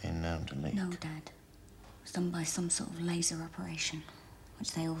have been known to leak. No, Dad. It was done by some sort of laser operation,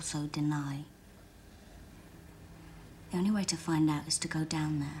 which they also deny. The only way to find out is to go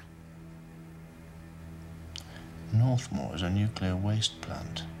down there. Northmoor is a nuclear waste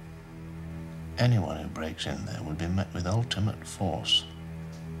plant. Anyone who breaks in there will be met with ultimate force.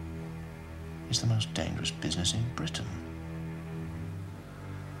 It's the most dangerous business in Britain.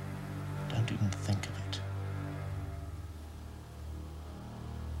 Don't even think of it.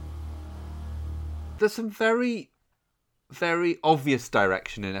 There's some very, very obvious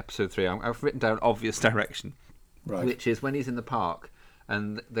direction in episode 3. I've written down obvious direction, right? Which is when he's in the park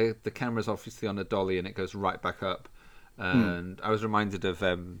and the camera's obviously on a dolly and it goes right back up. And I was reminded of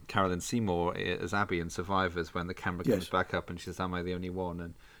Carolyn Seymour as Abby in Survivors when the camera comes back up and she says, "Am I the only one?"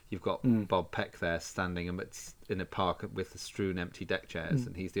 And you've got Bob Peck there standing in a park with the strewn empty deck chairs,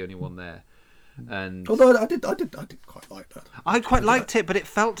 and he's the only one there. And although I did quite like that. I quite liked it, but it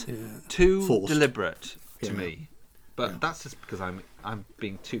felt too forced. Deliberate to me. But that's just because I'm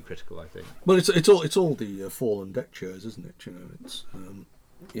being too critical, I think. Well, it's all the fallen deck chairs, isn't it? It's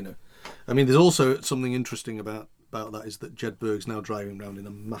I mean, there's also something interesting about that is that Jed Berg's now driving around in a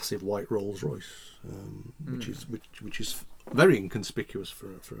massive white Rolls Royce, which is very inconspicuous for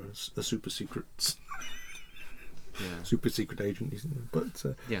a super secret super secret agent, isn't it? But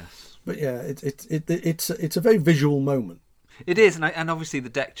yes, but yeah, it's a very visual moment. It is, and obviously the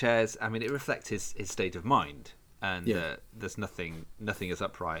deck chairs. I mean, it reflects his state of mind, and there's nothing is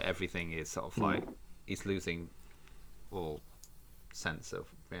upright. Everything is sort of like he's losing all sense of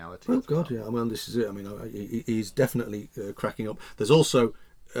reality. Oh God, yeah. I mean, this is it. I mean, he's definitely cracking up. There's also,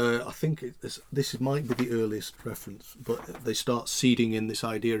 I think this might be the earliest reference, but they start seeding in this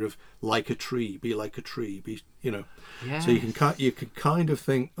idea of like a tree, be like a tree, be Yes. So you can kind of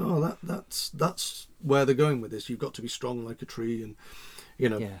think, oh, that's where they're going with this. You've got to be strong like a tree, and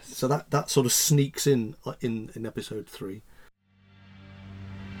Yes. So that sort of sneaks in episode 3.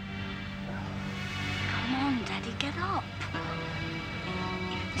 Come on, Daddy, get up.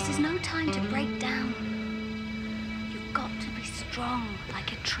 This is no time to break down. You've got to be strong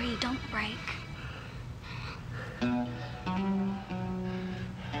like a tree. Don't break.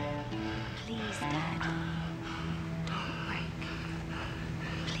 Please, Dad. Don't break.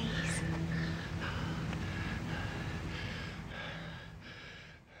 Please.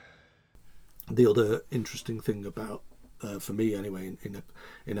 The other interesting thing about, for me anyway,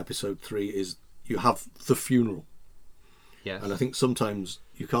 in episode 3 is you have the funeral. Yes. And I think sometimes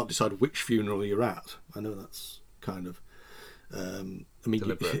you can't decide which funeral you're at. I know that's kind of, I mean,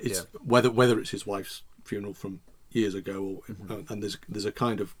 it's whether it's his wife's funeral from years ago, or and there's a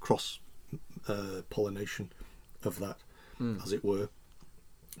kind of cross pollination of that, as it were.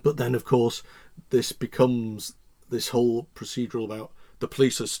 But then, of course, this becomes this whole procedural about the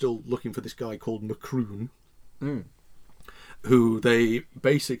police are still looking for this guy called Macroon, who they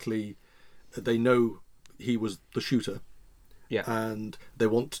know he was the shooter, and they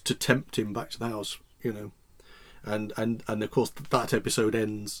want to tempt him back to the house, and of course that episode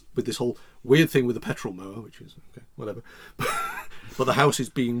ends with this whole weird thing with the petrol mower, which is okay, whatever. But the house is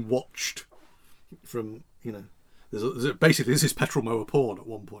being watched from, basically this is petrol mower porn at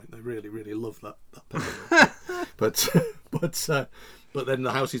one point. They really, really love that petrol mower. but then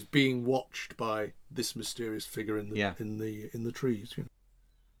the house is being watched by this mysterious figure in the trees.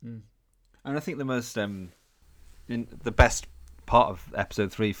 And I think the most the best part of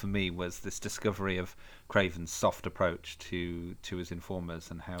episode 3 for me was this discovery of Craven's soft approach to his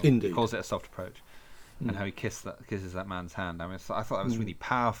informers, and how he calls it a soft approach, and how he kisses that man's hand. I mean, I thought that was really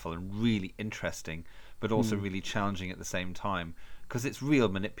powerful and really interesting, but also really challenging at the same time, because it's real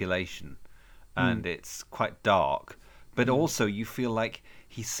manipulation and it's quite dark, but also you feel like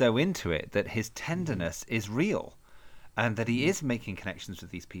he's so into it that his tenderness is real, and that he is making connections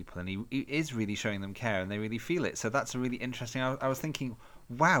with these people, and he is really showing them care, and they really feel it. So that's a really interesting. I was thinking,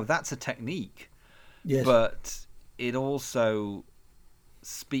 wow, that's a technique. Yes. But it also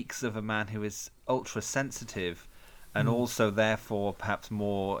speaks of a man who is ultra sensitive, and also therefore perhaps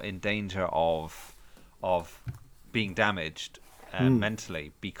more in danger of being damaged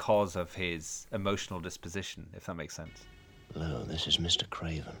mentally because of his emotional disposition, if that makes sense. Hello, this is Mr.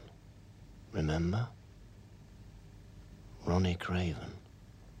 Craven. Remember? Ronnie Craven.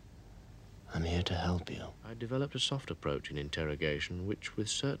 I'm here to help you. I developed a soft approach in interrogation, which with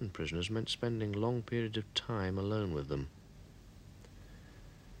certain prisoners meant spending long periods of time alone with them.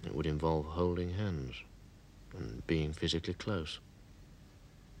 It would involve holding hands and being physically close.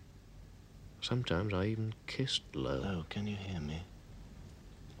 Sometimes I even kissed low. Hello, can you hear me?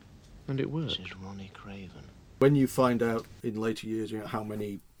 And it worked. This is Ronnie Craven. When you find out in later years, how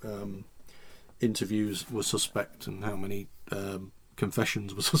many interviews were suspect and how many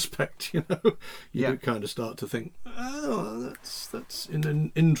confessions were suspect, you do kind of start to think, oh, that's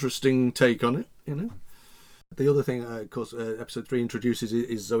an interesting take on it, The other thing, of course, episode 3 introduces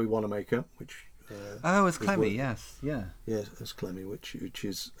is Zoe Wanamaker, which as Clemmy, yes, as Clemmy, which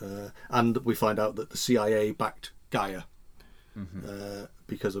is, and we find out that the CIA backed Gaia.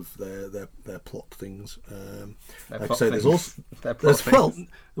 Because of their plot things. Like I say, there's also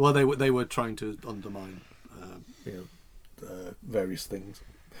they were trying to undermine various things.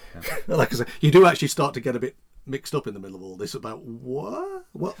 Like I say, you do actually start to get a bit mixed up in the middle of all this about what.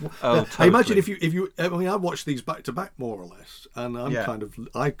 Totally. I imagine if you I watched these back to back more or less, and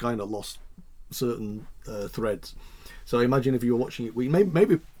I kind of lost certain threads. So I imagine if you were watching it,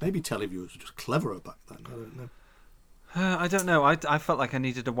 maybe televiewers were just cleverer back then. I don't know. I don't know. I felt like I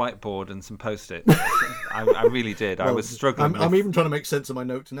needed a whiteboard and some post-its. I really did. Well, I was struggling. I'm even trying to make sense of my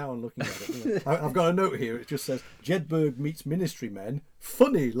notes now and looking at it. I've got a note here. It just says, Jedburgh meets ministry men.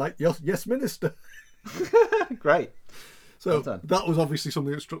 Funny, like Yes Minister. Great. So that was obviously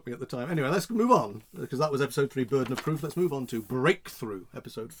something that struck me at the time. Anyway, let's move on, because that was episode 3, Burden of Proof. Let's move on to Breakthrough,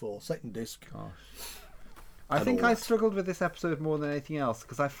 episode 4, second disc. Gosh. I think I struggled with this episode more than anything else,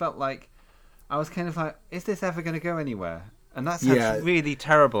 because I felt like I was kind of like, is this ever going to go anywhere? And that sounds really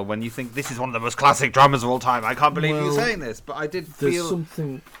terrible when you think this is one of the most classic dramas of all time. I can't believe you're saying this, but I did feel... There's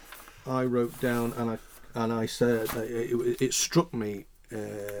something I wrote down, and I said, it struck me.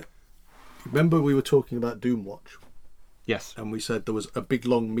 Remember we were talking about Doomwatch? Yes. And we said there was a big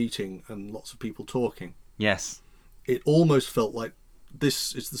long meeting and lots of people talking. Yes. It almost felt like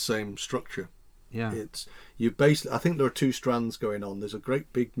this is the same structure. Yeah. I think there are two strands going on. There's a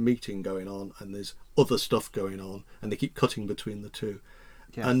great big meeting going on, and there's other stuff going on, and they keep cutting between the two.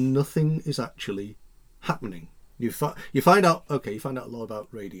 Yes. And nothing is actually happening. You find out a lot about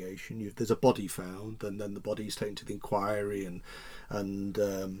radiation. There's a body found, and then the body's taken to the inquiry, and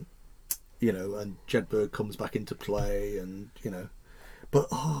Jedburgh comes back into play, and but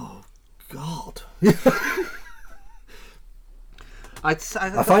oh God. I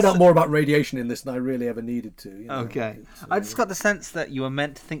find out more about radiation in this than I really ever needed to. Okay. I just got the sense that you were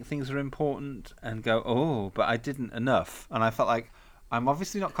meant to think things were important and go, but I didn't enough. And I felt like I'm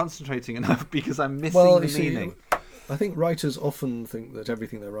obviously not concentrating enough because I'm missing the meaning. I think writers often think that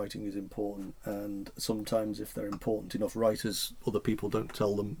everything they're writing is important, and sometimes if they're important enough writers, other people don't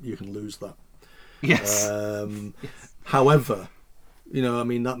tell them, you can lose that. Yes. Yes. However,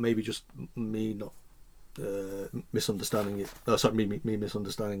 that may be just me not misunderstanding it. Me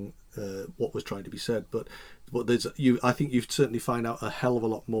misunderstanding what was trying to be said. But I think you'd certainly find out a hell of a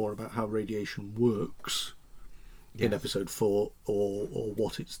lot more about how radiation works in episode 4, or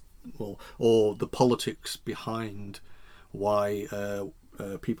what it's or the politics behind why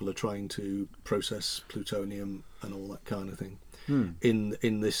people are trying to process plutonium and all that kind of thing.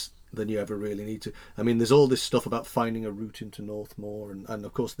 In this than you ever really need to. I mean, there's all this stuff about finding a route into Northmoor, and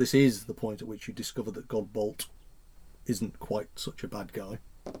of course this is the point at which you discover that Godbolt isn't quite such a bad guy.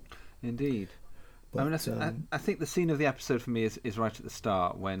 Indeed. But, I think the scene of the episode for me is right at the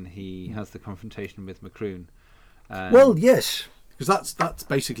start when he has the confrontation with Macroon. Well, yes, because that's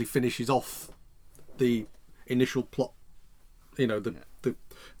basically finishes off the initial plot,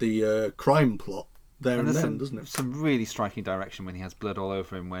 the crime plot there and then, doesn't it? Some really striking direction when he has blood all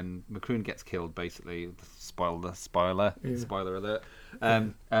over him when Macroon gets killed, basically. Spoiler alert.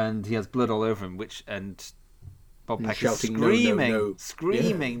 And he has blood all over him, and Bob Peck is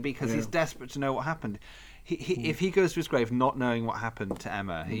screaming because he's desperate to know what happened. If he goes to his grave not knowing what happened to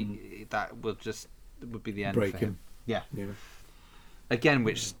Emma, that would be the end for him. Yeah. Again,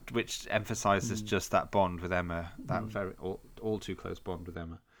 which emphasises just that bond with Emma, that very all too close bond with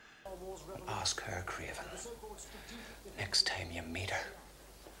Emma. Ask her, Craven. Next time you meet her.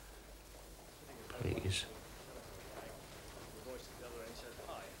 Please.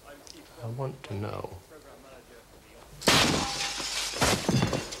 I want to know.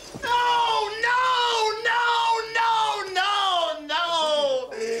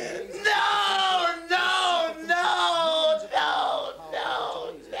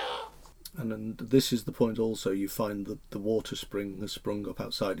 And this is the point also, you find that the water spring has sprung up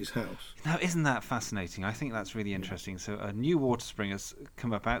outside his house. Now, isn't that fascinating? I think that's really interesting. So a new water spring has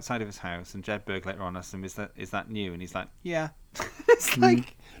come up outside of his house, and Jed Berg later on asks him, is that new? And he's like, yeah. It's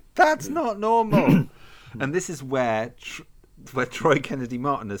like, that's not normal. And this is where Troy Kennedy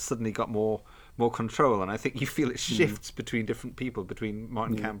Martin has suddenly got more control, and I think you feel it shifts between different people, between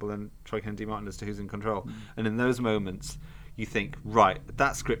Martin Campbell and Troy Kennedy Martin as to who's in control. And in those moments, you think, right,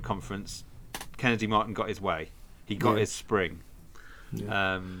 that script conference, Kennedy Martin got his way. He got his spring.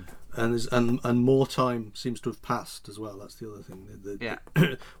 Yeah. And more time seems to have passed as well. That's the other thing.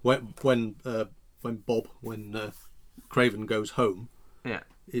 when Craven goes home,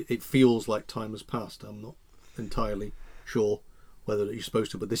 it feels like time has passed. I'm not entirely sure whether you're supposed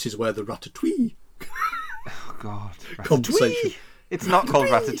to, but this is where the ratatouille. Oh God, conversation. It's not called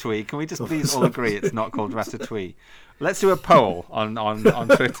Ratatouille. Can we just please all agree it's not called Ratatouille? Let's do a poll on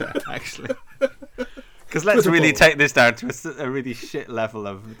Twitter, actually. Because let's really take this down to a really shit level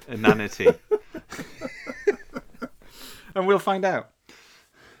of inanity. And we'll find out.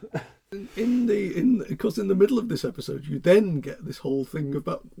 Because in the middle of this episode, you then get this whole thing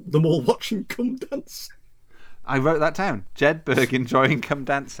about them all watching Come Dance. I wrote that down. Jed Berg enjoying Come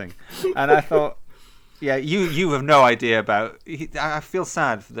Dancing. And I thought... Yeah, you have no idea about... I feel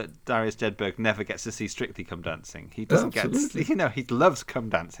sad that Darius Jedberg never gets to see Strictly Come Dancing. He doesn't get... he loves Come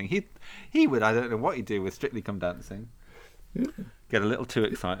Dancing. He would... I don't know what he'd do with Strictly Come Dancing. Yeah. Get a little too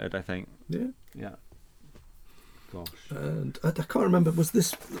excited, I think. Yeah. Gosh. And I can't remember, was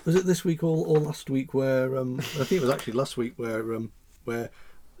it this week or last week where... I think it was actually last week where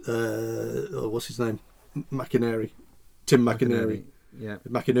what's his name? McInerney. Tim McInerney. Yeah.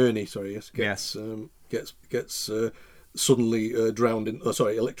 McInerney, sorry, yes. Gets suddenly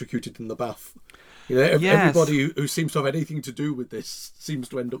electrocuted in the bath. Everybody who seems to have anything to do with this seems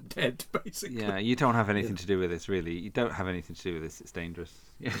to end up dead, basically. Yeah, you don't have anything to do with this, really. You don't have anything to do with this. It's dangerous.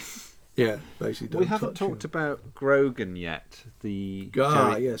 Yes. Yeah, basically. We haven't talked about Grogan yet.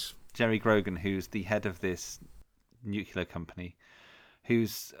 Jerry Grogan, who's the head of this nuclear company,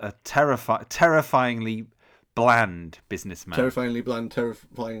 who's a terrifyingly bland businessman. Terrifyingly bland,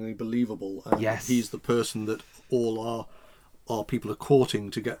 terrifyingly believable. Yes. He's the person that all our people are courting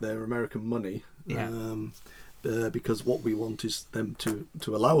to get their American money. Yeah. Because what we want is them to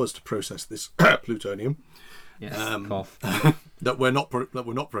allow us to process this plutonium. Yes. Cough. that we're not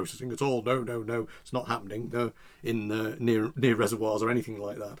processing at all. No, it's not happening. No, in near reservoirs or anything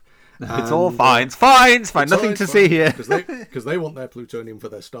like that. It's all fine. It's fine. Nothing to see here. Because they want their plutonium for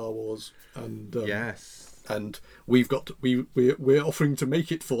their Star Wars, and yes. And we're offering to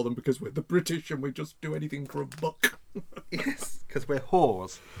make it for them because we're the British and we just do anything for a buck. Yes, because we're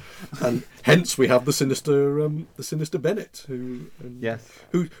whores. And hence we have the sinister Bennett, who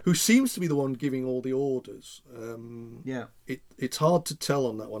seems to be the one giving all the orders. It's hard to tell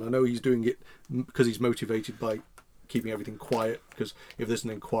on that one. I know he's doing it because he's motivated by keeping everything quiet, because if there's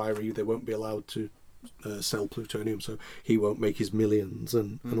an inquiry they won't be allowed to sell plutonium, so he won't make his millions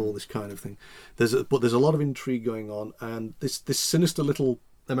and all this kind of thing. There's a lot of intrigue going on, and this sinister little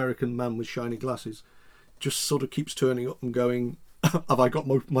American man with shiny glasses just sort of keeps turning up and going, have I got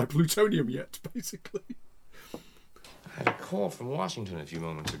my plutonium yet, basically. Had a call from Washington a few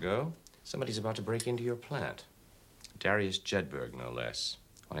moments ago. Somebody's about to break into your plant. Darius Jedburgh, no less,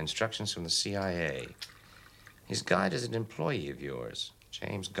 on instructions from the CIA. His guide is an employee of yours,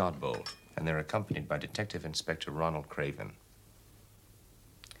 James Godbolt, and they're accompanied by Detective Inspector Ronald Craven.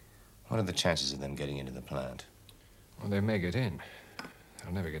 What are the chances of them getting into the plant? Well, they may get in.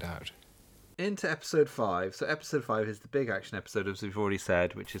 They'll never get out. Into episode 5. So episode 5 is the big action episode, as we've already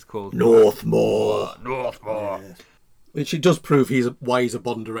said, which is called Northmore. Northmore. Yes. Which it does prove why he's a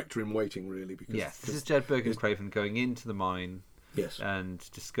Bond director in waiting, really. Because yes, this is Jedburgh and Craven going into the mine. Yes. And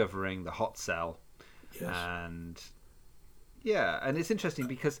discovering the hot cell. Yes. And it's interesting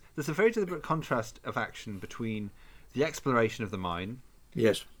because there's a very deliberate contrast of action between the exploration of the mine.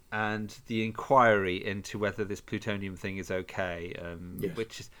 Yes. And the inquiry into whether this plutonium thing is okay,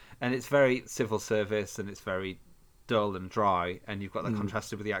 yes. And it's very civil service and it's very dull and dry, and you've got that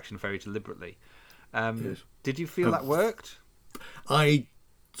contrasted with the action very deliberately. Yes. Did you feel that worked? I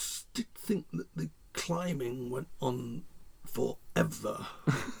did think that the climbing went on forever.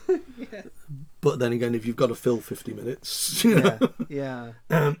 Yeah. But then again, if you've got to fill 50 minutes, you know. Yeah.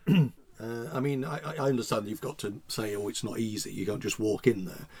 I mean, I understand you've got to say, oh, it's not easy. You can't just walk in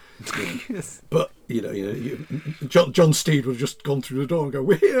there. Yes. But John Steed would have just gone through the door and go,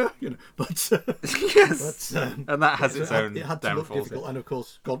 "We're here," you know. But yes, and that has its own. It had to look difficult, and of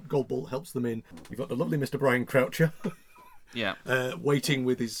course, Goldbolt helps them in. You've got the lovely Mr. Brian Croucher, waiting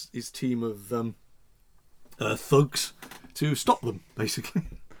with his team of thugs to stop them, basically.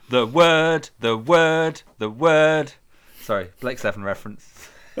 The word. Sorry, Blake Seven reference.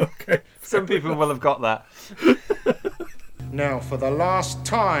 Okay. Some people will have got that. Now, for the last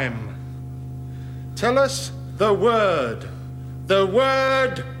time, tell us the word. The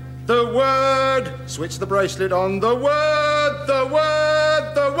word. The word. Switch the bracelet on the word. The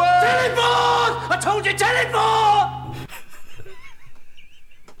word. The word. Teleport! I told you, teleport!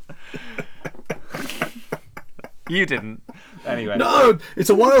 You didn't. Anyway. No, it's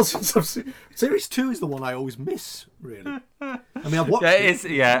a while since I've seen. Series 2 is the one I always miss, really. I mean, I've watched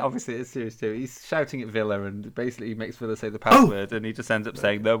obviously it's Series 2. He's shouting at Villa and basically he makes Villa say the password and he just ends up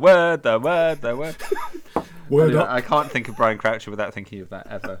saying the word. Word up. I can't think of Brian Croucher without thinking of that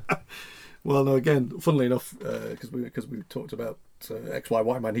ever. Well, no, again, funnily enough, because we talked about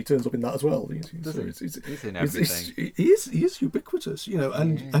XYY Man, he turns up in that as well. He's in everything. He is ubiquitous, you know,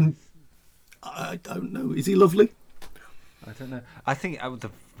 and I don't know, is he lovely? I don't know. I think the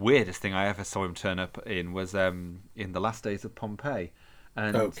weirdest thing I ever saw him turn up in was in The Last Days of Pompeii.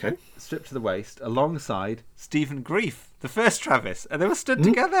 And stripped to the waist alongside Stephen Grief, the first Travis. And they were stood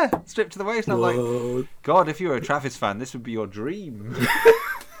together, stripped to the waist. And I'm like, God, if you were a Travis fan, this would be your dream.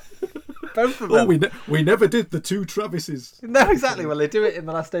 Both of them. Oh, we never did the two Travises. No, exactly. Well, they do it in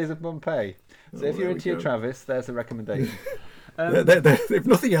The Last Days of Pompeii. So if you're into your Travis, there's a recommendation. If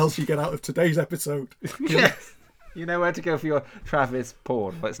nothing else, you get out of today's episode. Yes. You know where to go for your Travis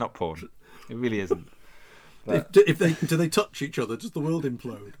porn. But it's not porn. It really isn't. Do they touch each other? Does the world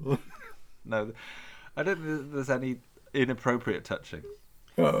implode? No, I don't think there's any inappropriate touching.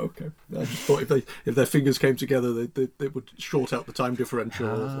 Oh, okay. I just thought if their fingers came together, they would short out the time differential.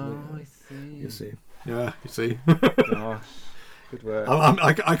 I see. You see. Yeah, you see. Gosh, good work.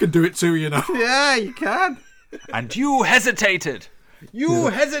 I can do it too, you know. Yeah, you can. And you hesitated. You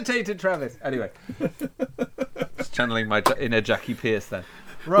hesitated, Travis. Anyway, just channeling my inner Jackie Pierce then.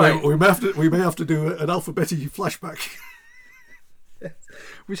 Right, we may have to do an alphabetic flashback. Yes.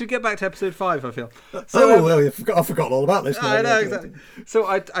 We should get back to episode 5. I feel. I forgot all about this. I know exactly. So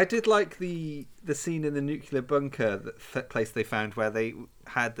I did like the scene in the nuclear bunker, that place they found where they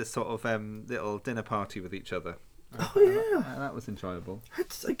had this sort of little dinner party with each other. Oh yeah, that was enjoyable.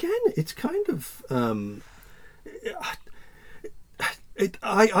 It's kind of.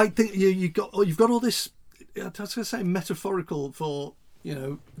 I think you've got all this. I was going to say metaphorical for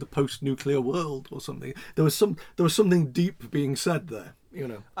the post-nuclear world or something. There was something deep being said there.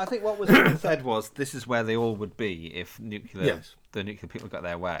 I think what was being said was this is where they all would be if the nuclear people got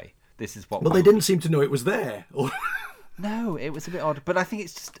their way. This is what. But they didn't seem to know it was there. No, it was a bit odd. But I think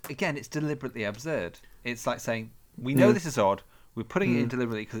it's just it's deliberately absurd. It's like saying we know this is odd. We're putting it in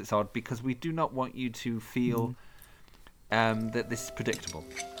deliberately because it's odd because we do not want you to feel that this is predictable.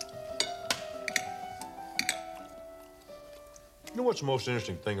 You know what's the most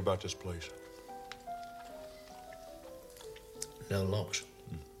interesting thing about this place? No locks.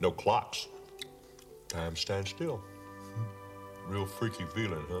 No clocks. Time stands still. Real freaky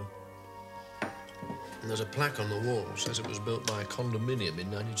feeling, huh? And there's a plaque on the wall that says it was built by a condominium in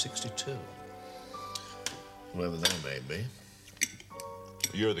 1962. Whoever they may be.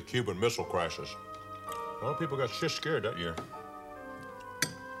 The year of the Cuban Missile Crisis. A lot of people got shit scared that year.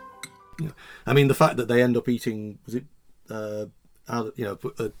 Yeah. I mean, the fact that they end up eating,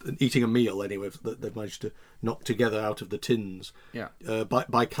 eating a meal anyway that they've managed to knock together out of the tins,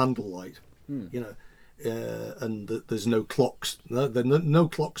 by candlelight, and there's no clocks. No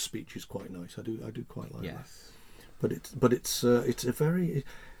clock speech is quite nice. I do quite like that. But it's a very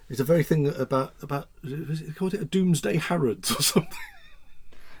thing about is it called a Doomsday Harrods or something?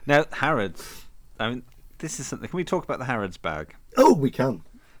 Now Harrods, I mean, this is something. Can we talk about the Harrods bag? Oh, we can.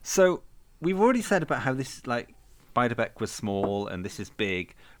 So we've already said about how this Beiderbecke was small and this is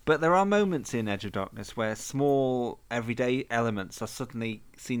big, but there are moments in Edge of Darkness where small everyday elements are suddenly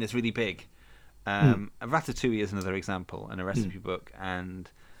seen as really big. Ratatouille is another example, and a recipe book, and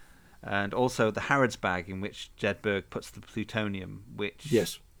also the Harrods bag in which Jedburgh puts the plutonium, which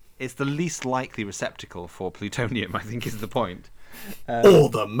is the least likely receptacle for plutonium, I think is the point. Or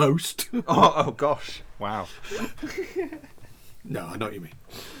the most. oh gosh, wow. No, I know what you mean.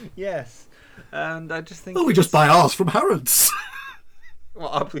 Yes, and I just think. Well, we just buy ours from Harrods. Well,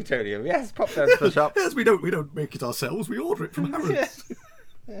 our plutonium, yes, pop down to the shop. Yes, we don't make it ourselves. We order it from Harrods.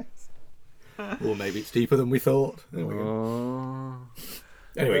 Yes. Or maybe it's deeper than we thought. There we go.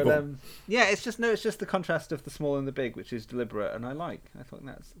 Anyway, go on. Yeah, it's just the contrast of the small and the big, which is deliberate, and I thought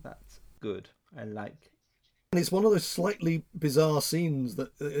that's good. I like. And it's one of those slightly bizarre scenes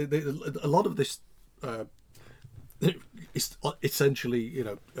that a lot of this. It's essentially,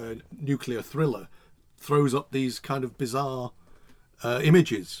 nuclear thriller throws up these kind of bizarre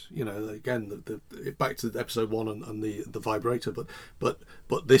images. Again, the back to episode 1 and the vibrator, but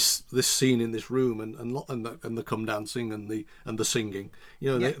this scene in this room and the come dancing and the singing.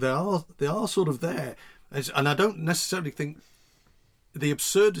 They are sort of there, and I don't necessarily think the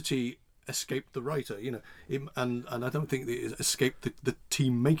absurdity escaped the writer. And I don't think it escaped the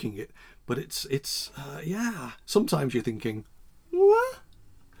team making it. But it's sometimes you're thinking, what?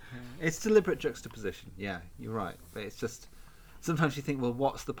 It's deliberate juxtaposition. Yeah, you're right. But it's just sometimes you think, well,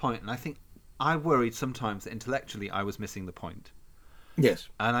 what's the point? And I think I worried sometimes that intellectually I was missing the point. Yes.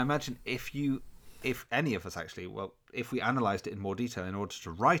 And I imagine if any of us actually, if we analysed it in more detail in order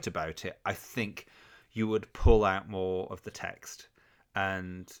to write about it, I think you would pull out more of the text.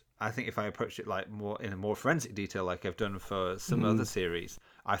 And I think if I approached it in a more forensic detail, like I've done for some other series,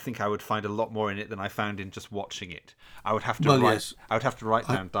 I think I would find a lot more in it than I found in just watching it. I would have to write. I would have to write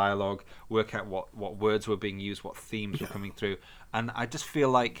down dialogue, work out what words were being used, what themes were coming through, and I just feel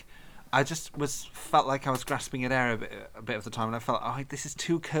like I just felt like I was grasping at air a bit of the time, and I felt this is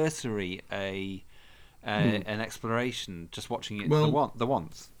too cursory an exploration. Just watching it the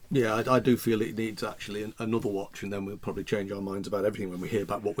once. Yeah, I do feel it needs actually another watch, and then we'll probably change our minds about everything when we hear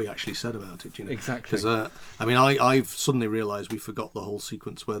about what we actually said about it. Exactly. Because I've suddenly realised we forgot the whole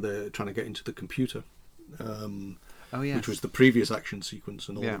sequence where they're trying to get into the computer, which was the previous action sequence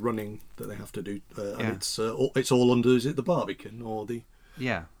and all the running that they have to do, and it's all under the Barbican or the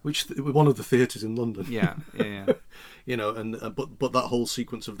which one of the theatres in London. Yeah. But that whole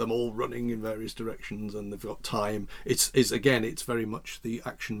sequence of them all running in various directions and they've got time. It's very much the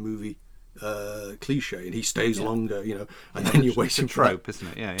action movie cliche, and he stays longer, and then you're waiting for trope, isn't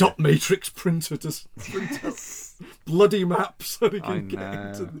it? Yeah. Dot matrix printer to print out bloody maps so they can get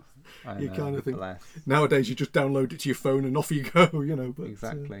into. You kind of think nowadays you just download it to your phone and off you go, But,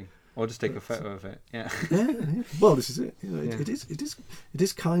 exactly. Or just take a photo of it. Yeah. Well, this is it. It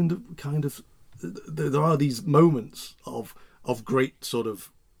is kind of. There are these moments of great sort of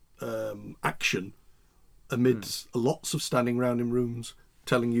action amidst lots of standing around in rooms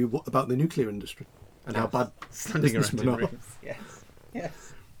telling you about the nuclear industry and how bad standing around in rooms.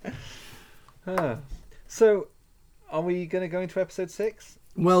 Yes. So, are we going to go into episode 6?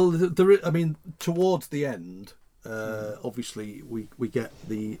 Well, towards the end, obviously we get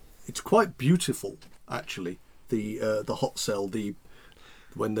the. It's quite beautiful, actually. The hot cell,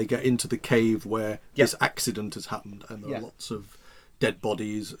 when they get into the cave where this accident has happened, and there are lots of dead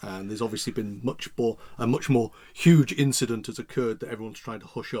bodies, and there's obviously been a much more huge incident has occurred that everyone's trying to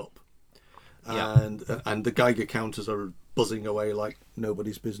hush up, and the Geiger counters are buzzing away like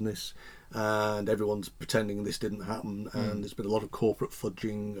nobody's business, and everyone's pretending this didn't happen, and there's been a lot of corporate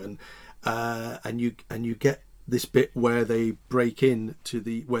fudging, and you get this bit where they break in to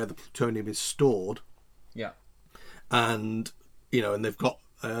where the plutonium is stored, and and they've got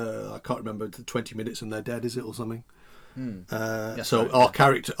I can't remember, 20 minutes and they're dead, is it, or something? So our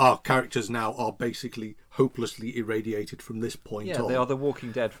characters now are basically hopelessly irradiated from this point on. They are the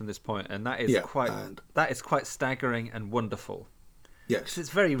Walking Dead from this point, and that is quite staggering and wonderful. Yes, it's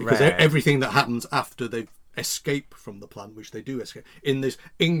very because rare. Everything that happens after they've escape from the plant, which they do escape, in this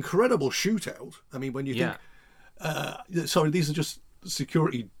incredible shootout. I mean, when you think... sorry, these are just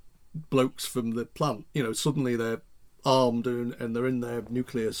security blokes from the plant. You know, suddenly they're armed and they're in their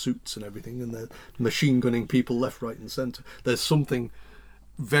nuclear suits and everything, and they're machine gunning people left, right and centre. There's something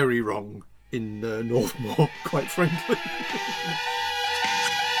very wrong in Northmore, quite frankly.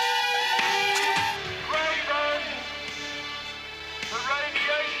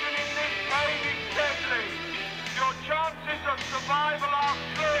 Survival are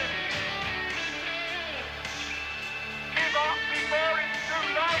slim. Give up before it's too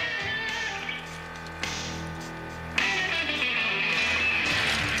late.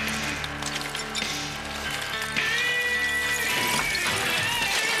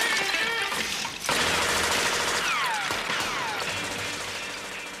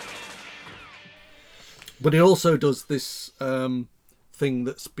 But it also does this thing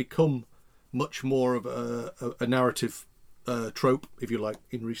that's become much more of a narrative trope, if you like,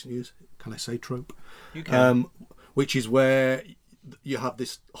 in recent years. Can I say trope? You can. Which is where you have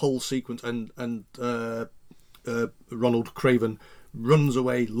this whole sequence, and Ronald Craven runs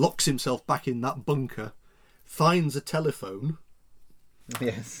away, locks himself back in that bunker, finds a telephone.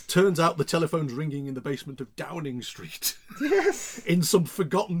 Yes. Turns out the telephone's ringing in the basement of Downing Street. Yes. In some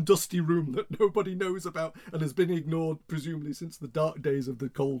forgotten dusty room that nobody knows about and has been ignored, presumably since the dark days of the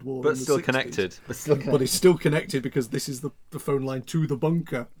Cold War. But in the still 60s. connected. But it's still connected because this is the phone line to the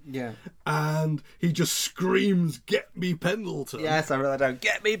bunker. Yeah. And he just screams, "Get me Pendleton." Yes, I wrote that down.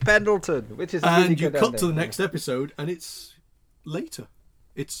 Get me Pendleton, which is a really and you good cut ending. to the next episode, and it's later.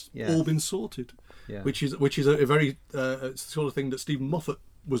 It's all been sorted. Yeah. Which is a very sort of thing that Stephen Moffat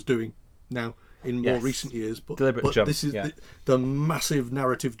was doing now in more recent years. But Deliberate jump. This is the massive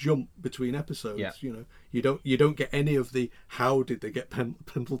narrative jump between episodes. Yeah. You know, you don't get any of the how did they get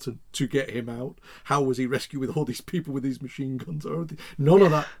Pendleton to get him out? How was he rescued with all these people with these machine guns? None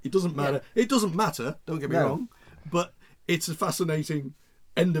of that. It doesn't matter. It doesn't matter. Don't get me wrong. But it's a fascinating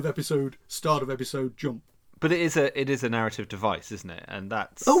end of episode, start of episode jump. But it is a narrative device, isn't it? And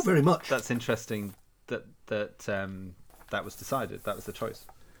that's very much. That's interesting that was decided. That was the choice.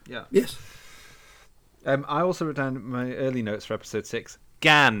 Yeah. Yes. I also wrote down my early notes for episode 6.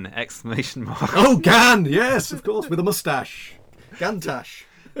 Gan! ! Oh, Gan! Yes, of course, with a moustache. Gantash.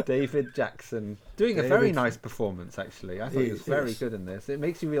 David Jackson doing a very nice performance. Actually, I thought he was very good in this. It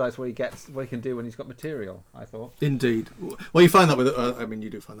makes you realise what he can do when he's got material. I thought. Indeed. Well, you find that with. You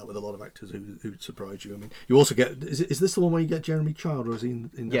do find that with a lot of actors who surprise you. I mean, you also get. Is this the one where you get Jeremy Child, or is he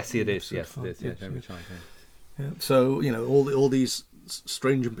in yes, it is. Yes, it is. Yeah, Jeremy Child. Yeah. So all these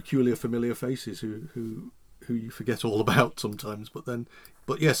strange and peculiar familiar faces who you forget all about sometimes. But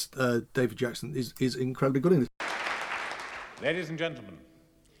yes, David Jackson is incredibly good in this. Ladies and gentlemen,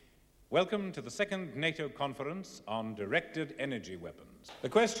 welcome to the second NATO conference on directed energy weapons. The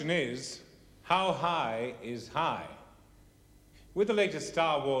question is, how high is high? With the latest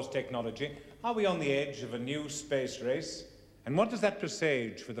Star Wars technology, are we on the edge of a new space race? And what does that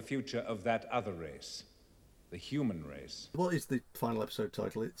presage for the future of that other race? The human race. What is the final episode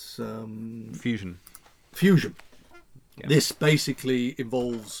title? It's Fusion. Fusion. Yeah. This basically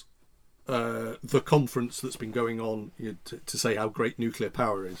involves the conference that's been going on to say how great nuclear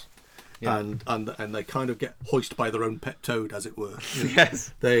power is. Yeah. And they kind of get hoisted by their own pet toad, as it were.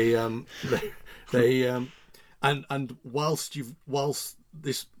 Yes. They whilst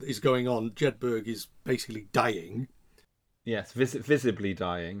this is going on, Jedburgh is basically dying. Yes, visibly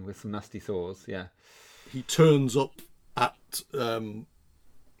dying with some nasty sores. Yeah. He turns up at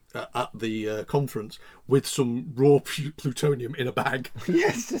the conference with some raw plutonium in a bag.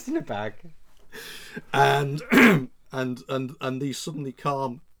 Yes, just in a bag. And these suddenly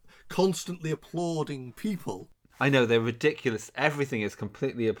calm, constantly applauding people. I know, they're ridiculous. Everything is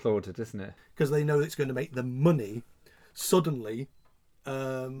completely applauded, isn't it? Because they know it's going to make them money. Suddenly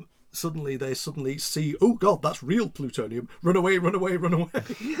they see, oh God, that's real plutonium. Run away, run away, run away.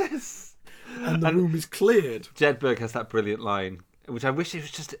 Yes. And the room is cleared. Jedburgh has that brilliant line, which I wish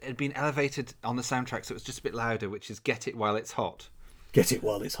it had been elevated on the soundtrack so it was just a bit louder, which is "Get it while it's hot." Get it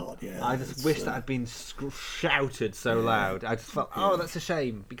while it's hot, yeah. I just wish that had been shouted so loud. I just felt, that's a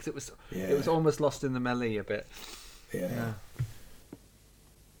shame, because it was almost lost in the melee a bit. Yeah.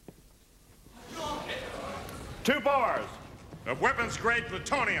 2 bars of weapons-grade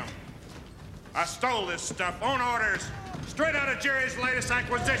plutonium. I stole this stuff on orders, straight out of Jerry's latest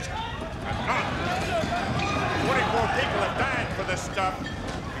acquisition. And 24 people have died for this stuff,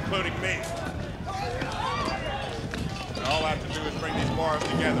 including me. And all I have to do is bring these bars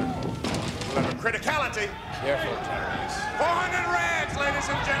together. Clever criticality. Careful, Tyrese. 400 reds, ladies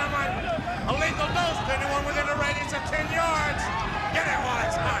and gentlemen. A lethal dose to anyone within a radius of 10 yards. Get it while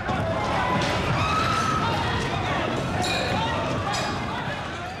it's hot.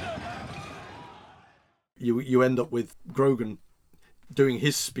 You end up with Grogan doing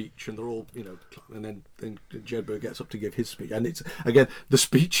his speech, and they're all, and then Jedburgh gets up to give his speech, and it's again the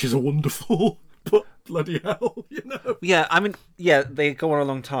speeches are wonderful, but bloody hell, Yeah, I mean, they go on a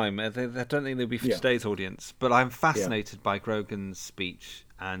long time. I don't think they'll be for today's audience, but I'm fascinated by Grogan's speech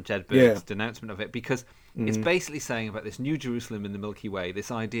and Jedburgh's denouncement of it, because it's basically saying about this new Jerusalem in the Milky Way,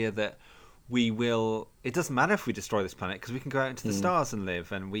 this idea that it doesn't matter if we destroy this planet, because we can go out into the stars and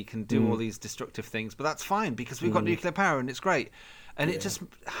live, and we can do all these destructive things, but that's fine because we've got nuclear power and it's great. And it just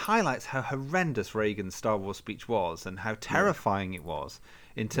highlights how horrendous Reagan's Star Wars speech was, and how terrifying it was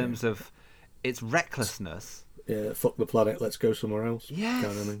in terms of its recklessness. Yeah, fuck the planet, let's go somewhere else. Yes.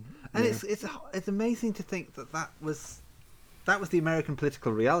 Kind of thing. And it's amazing to think that was the American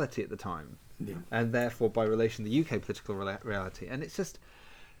political reality at the time, and therefore by relation the UK political reality. And it's just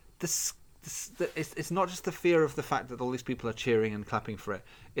it's not just the fear of the fact that all these people are cheering and clapping for it.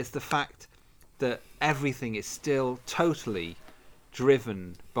 It's the fact that everything is still totally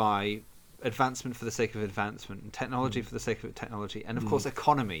driven by advancement for the sake of advancement, and technology for the sake of technology, and of course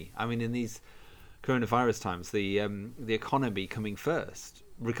economy. I mean, in these coronavirus times, the economy coming first,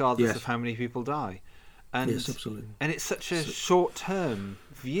 regardless of how many people die. And, yes, absolutely. And it's such a short-term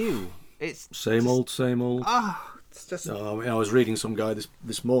view. It's same old. It's just. I was reading some guy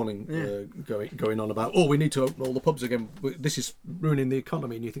this morning going on about, we need to open all the pubs again. This is ruining the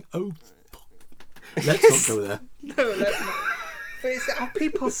economy, and you think, let's not go there. No, let's not. But are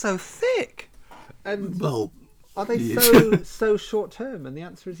people so thick? And are they so short term? And the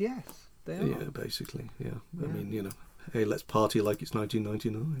answer is yes, they are. Yeah, basically. Yeah. I mean, hey, let's party like it's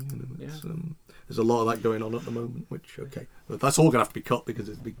 1999. There's a lot of that going on at the moment. Which but that's all going to have to be cut because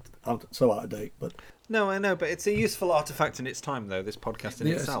it's so out of date. But no, I know, but it's a useful artifact in its time, though. This podcast in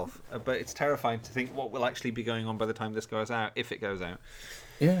itself, but it's terrifying to think what will actually be going on by the time this goes out, if it goes out.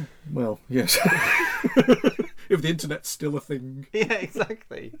 Yeah. Well, yes. If the internet's still a thing. Yeah,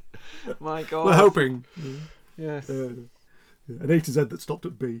 exactly. My God. We're hoping. Yes. An A to Z that stopped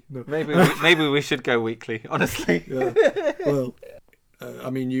at B. No. Maybe we should go weekly, honestly. Yeah. Well, I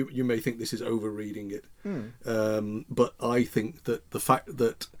mean, you may think this is overreading it, but I think that the fact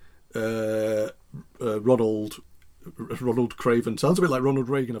that Ronald Craven sounds a bit like Ronald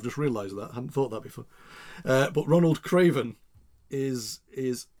Reagan. I've just realised that. I hadn't thought that before. But Ronald Craven is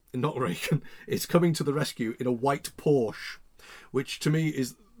not Reagan. It's coming to the rescue in a white Porsche, which to me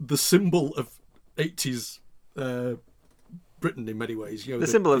is the symbol of 80s Britain in many ways. The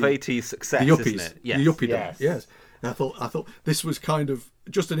symbol of 80s success, the yuppies, isn't it? Yes. The yuppie yes. I thought this was kind of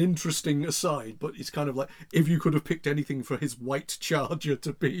just an interesting aside, but it's kind of like if you could have picked anything for his white Charger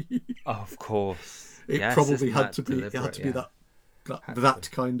to be. Of course. It probably had to be. It had to be that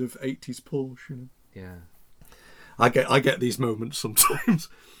kind of 80s Porsche. Yeah. I get these moments sometimes.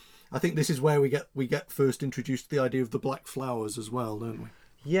 I think this is where we get first introduced to the idea of the black flowers as well, don't we?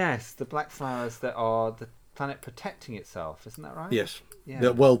 Yes, the black flowers that are the planet protecting itself, isn't that right? Yes.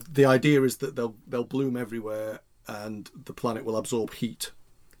 Yeah. Well, the idea is that they'll bloom everywhere and the planet will absorb heat.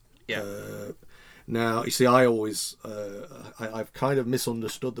 Yeah. Now, you see, I always I've kind of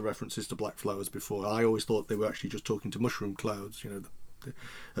misunderstood the references to black flowers before. I always thought they were actually just talking to mushroom clouds,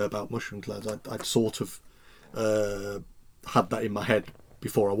 about mushroom clouds. I'd sort of had that in my head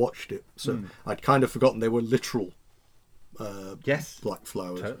before I watched it, so I'd kind of forgotten they were literal black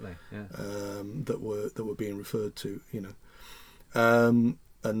flowers, totally, that were being referred to, and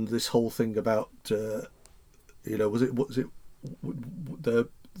this whole thing about was it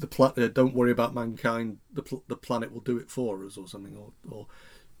the planet? Don't worry about mankind. The planet will do it for us, or something, or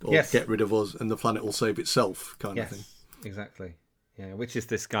get rid of us, and the planet will save itself, kind of thing. Exactly. Yeah, which is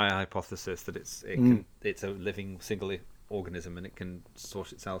this Gaia hypothesis that it's a living single organism and it can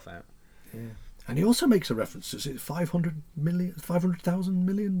sort itself out. Yeah. And he also makes a reference to $500,000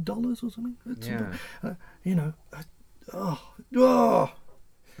 million or something.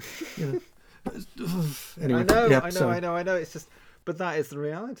 Anyway, I know. It's just, but that is the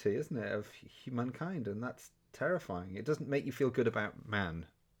reality, isn't it, of humankind, and that's terrifying. It doesn't make you feel good about man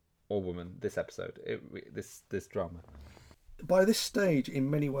or woman. This episode, this drama. By this stage,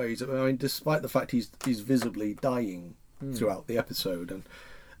 in many ways, I mean, despite the fact he's visibly dying throughout the episode, and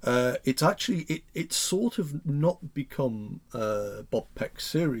it's actually it's sort of not become Bob Peck's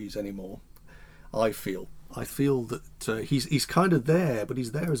series anymore. I feel that he's kind of there, but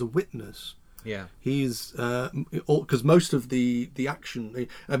he's there as a witness Yeah. He's because most of the action.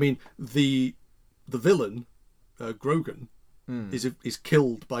 I mean, the villain, Grogan, is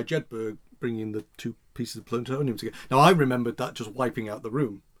killed by Jedburgh bringing the two pieces of plutonium together. Now I remembered that just wiping out the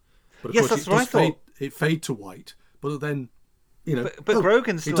room, but of Yes, course that's what I thought. It fade to white, but then. You know, but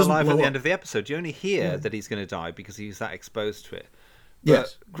Grogan's still alive at the end of of the episode. You only hear that he's going to die because he's that exposed to it.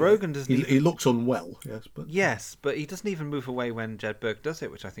 Yes, Grogan doesn't. He looks unwell. Yes, but he doesn't even move away when Jedburgh does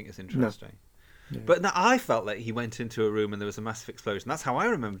it, which I think is interesting. No. Yeah. But no, I felt like he went into a room and there was a massive explosion. That's how I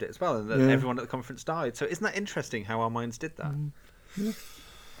remembered it as well, and that everyone at the conference died. So isn't that interesting how our minds did that? Yeah.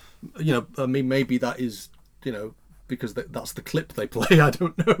 You know, I mean, maybe that is, you know, because that's the clip they play. I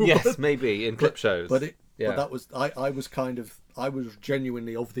don't know. Yes, maybe in clip shows. But that was I was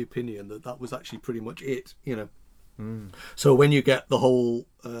genuinely of the opinion that was actually pretty much it. You know. So when you get the whole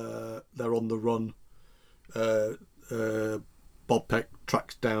they're on the run, Bob Peck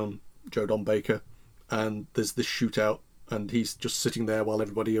tracks down Joe Don Baker, and there's this shootout, and he's just sitting there while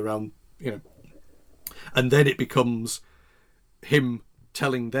everybody around, you know, and then it becomes him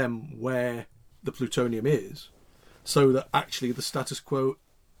telling them where the plutonium is, so that actually the status quo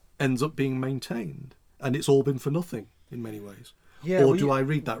ends up being maintained, and it's all been for nothing in many ways. Yeah, or do I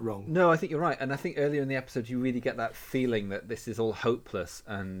read that wrong? No, I think you're right. And I think earlier in the episode, you really get that feeling that this is all hopeless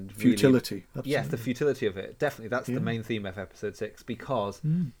and futility. Really, yes, the futility of it. Definitely, that's the main theme of episode 6, because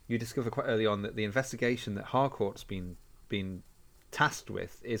you discover quite early on that the investigation that Harcourt's been tasked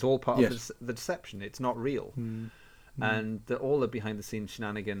with is all part of the deception. It's not real, and that all the behind-the-scenes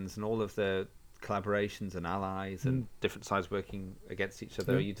shenanigans and all of the collaborations and allies and different sides working against each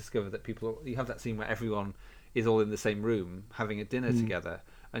other. You discover that you have that scene where everyone is all in the same room having a dinner together,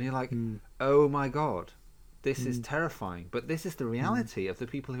 and you're like, oh my god, this is terrifying, but this is the reality of the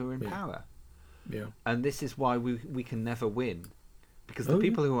people who are in power, and this is why we can never win, because the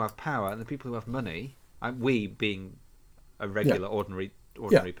people who have power and the people who have money, we being a regular ordinary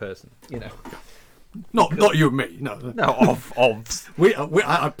person, you know, not you and me, no of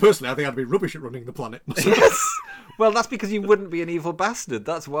I personally, I think I'd be rubbish at running the planet myself. Yes. Well, that's because you wouldn't be an evil bastard,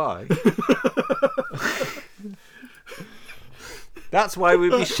 that's why. That's why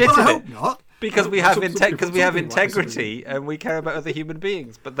we'd be shit at it. Not. Because we have integrity and we care about other human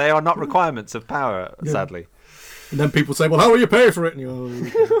beings, but they are not requirements of power, sadly. And then people say, "Well, how will you pay for it?" And you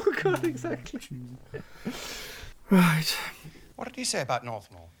oh God, exactly. Right. What did he say about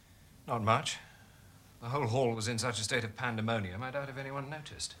Northmore? Not much. The whole hall was in such a state of pandemonium, I doubt if anyone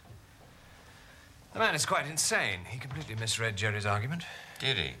noticed. The man is quite insane. He completely misread Jerry's argument.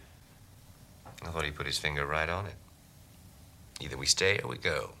 Did he? I thought he put his finger right on it. Either we stay or we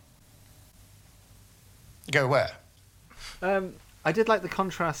go. Go where? I did like the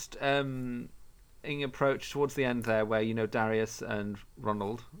contrast in approach towards the end there, where, you know, Darius and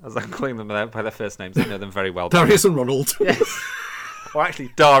Ronald, as I'm calling them by their first names, I know them very well. Darius and Ronald. Yes. Or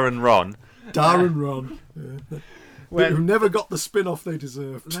actually, Dar and Ron. Dar and Ron. Who never got the spin-off they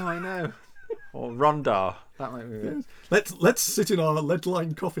deserved. No, I know. Or Rondar. That might be it. Let's sit in our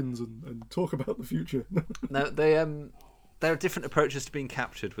lead-lined coffins and talk about the future. No, their different approaches to being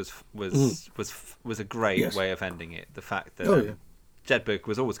captured was a great way of ending it. The fact that Jedburgh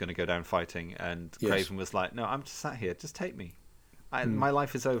was always going to go down fighting, and Craven was like, "No, I'm just sat here. Just take me. My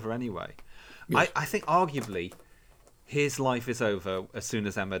life is over anyway." Yes. I think arguably his life is over as soon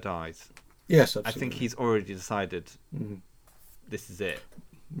as Emma dies. Yes, absolutely. I think he's already decided this is it.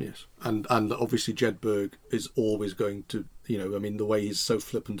 Yes, and obviously Jedburgh is always going to, you know, I mean, the way he's so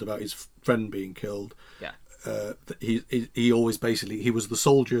flippant about his friend being killed. Yeah. He always basically, he was the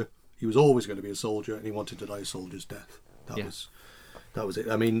soldier. He was always going to be a soldier, and he wanted to die a soldier's death. That was it.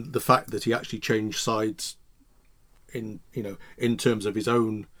 I mean, the fact that he actually changed sides in terms of his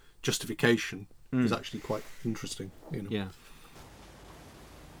own justification is actually quite interesting. You know. Yeah.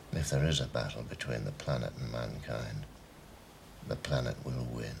 If there is a battle between the planet and mankind, the planet will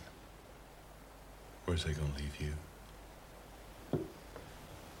win. Where's they gonna leave you?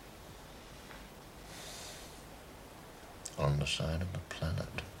 On the side of the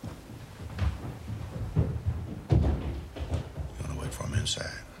planet. You wanna wait for him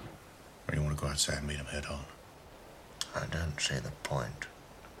inside? Or you wanna go outside and meet him head on? I don't see the point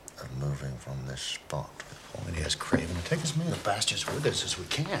of moving from this spot. All he has Craven to take as many of the bastards with us as we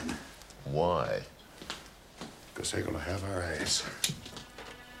can. Why? Because they're gonna have our ass.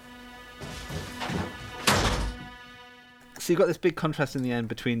 So you've got this big contrast in the end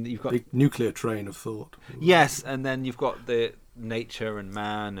between you've got big nuclear train of thought. Yes, and then you've got the nature and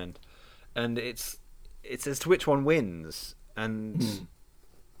man, and it's as to which one wins. And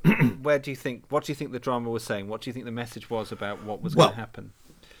what do you think the drama was saying? What do you think the message was about what was going to happen?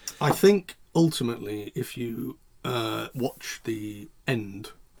 I think ultimately, if you watch the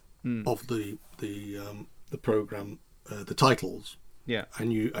end of the program, the titles, Yeah.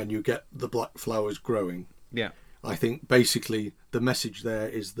 and you get the black flowers growing. Yeah. I think basically the message there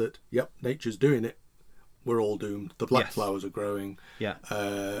is that, yep, nature's doing it. We're all doomed. The black Yes. flowers are growing. Yeah.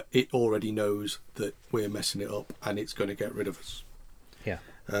 It already knows that we're messing it up, and it's going to get rid of us. Yeah.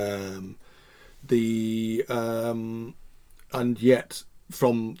 And yet,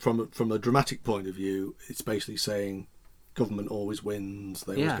 from a dramatic point of view, it's basically saying government always wins.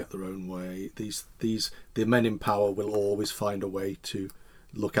 They always get their own way. The men in power will always find a way to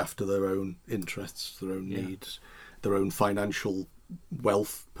look after their own interests, their own needs, their own financial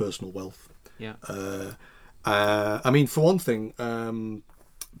wealth, personal wealth. Yeah. I mean, for one thing,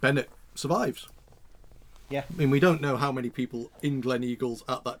 Bennett survives. Yeah. I mean, we don't know how many people in Glen Eagles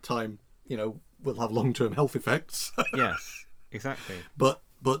at that time, will have long-term health effects. Yes, exactly. But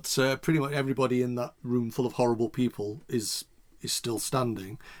pretty much everybody in that room full of horrible people is still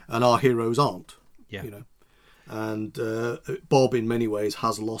standing, and our heroes aren't. Yeah. And Bob, in many ways,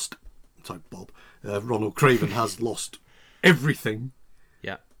 has lost. Sorry, Bob. Ronald Craven has lost everything.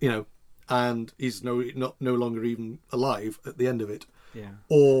 Yeah. And is no longer even alive at the end of it. Yeah.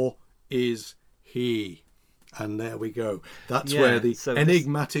 Or is he? And there we go. That's where the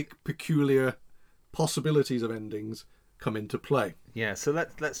enigmatic, peculiar possibilities of endings come into play. Yeah, so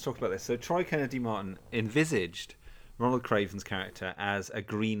let's talk about this. So Troy Kennedy Martin envisaged Ronald Craven's character as a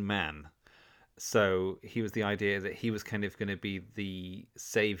green man. So he was the idea that he was kind of going to be the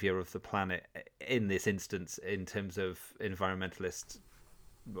savior of the planet in this instance in terms of environmentalist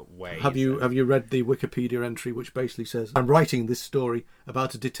ways. Have you read the Wikipedia entry which basically says, I'm writing this story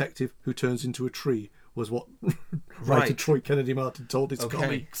about a detective who turns into a tree, was what writer Troy Kennedy Martin told his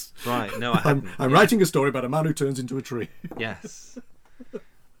colleagues. Right, no, I haven't. I'm writing a story about a man who turns into a tree. Yes.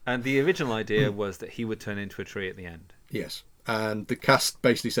 And the original idea was that he would turn into a tree at the end. Yes. And the cast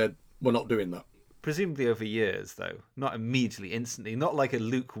basically said, we're not doing that. Presumably over years, though. Not immediately, instantly. Not like a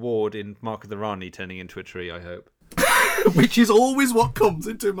Luke Ward in Mark of the Rani turning into a tree, I hope. Which is always what comes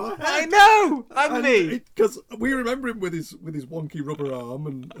into my head. I know! I'm me! Because we remember him with his wonky rubber arm.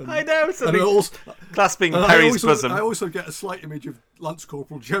 And I know! And also, clasping Perry's bosom. I also get a slight image of Lance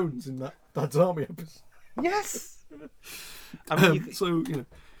Corporal Jones in that Dad's Army episode. Yes! I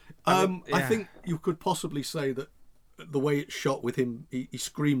think you could possibly say that the way it's shot with him, he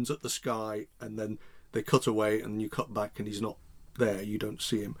screams at the sky and then they cut away and you cut back and he's not there, you don't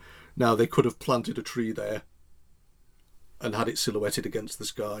see him. Now, they could have planted a tree there and had it silhouetted against the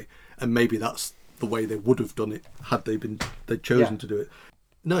sky, and maybe that's the way they would have done it had they'd chosen to do it.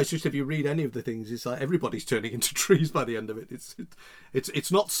 No, it's just if you read any of the things, it's like everybody's turning into trees by the end of it.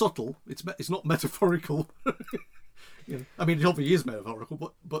 It's not subtle. It's not metaphorical. I mean, it obviously is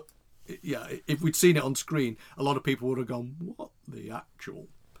metaphorical, but yeah, if we'd seen it on screen, a lot of people would have gone, "What the actual?"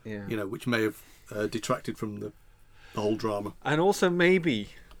 Yeah. Which may have detracted from the whole drama. And also maybe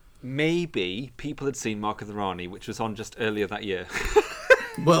people had seen Mark of the Rani, which was on just earlier that year.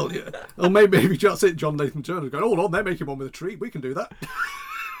 Well, yeah. Or maybe just it. John Nathan Turner's going, "Hold on, they're making one with a tree. We can do that."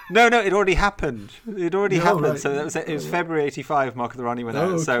 No, it already happened. It already happened. Right. So it was February '85. Mark of the Rani went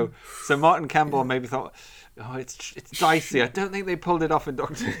out. Okay. So Martin Campbell maybe thought, "Oh, it's dicey. I don't think they pulled it off in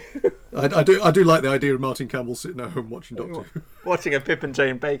Doctor Who." I do like the idea of Martin Campbell sitting at home watching Doctor Who. Watching a Pip and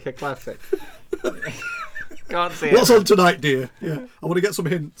Jane Baker classic. Can't see What's it. on tonight, dear? Yeah, I want to get some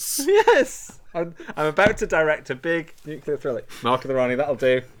hints. Yes, I'm about to direct a big nuclear thriller. Mark of the Rani, that'll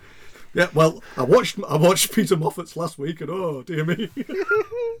do. Yeah, well, I watched Peter Moffat's last week, and oh dear me.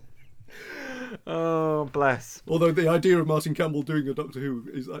 Oh, bless. Although the idea of Martin Campbell doing a Doctor Who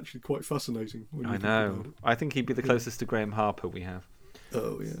is actually quite fascinating. When you I think know. about it. I think he'd be the closest to Graham Harper we have.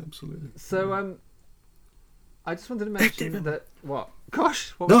 Oh yeah, absolutely. So I just wanted to mention that. What? Gosh,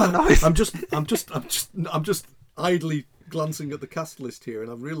 what was that No, noise? I'm just idly glancing at the cast list here, and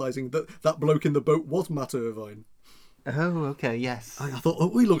I'm realising that bloke in the boat was Matt Irvine. Oh, okay, yes. I thought,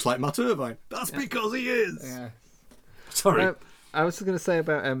 oh, he looks like Matt Irvine. That's because he is. Yeah. Sorry. I was just going to say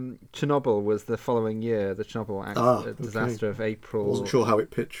about Chernobyl was the following year, the Chernobyl disaster of April. I wasn't sure how it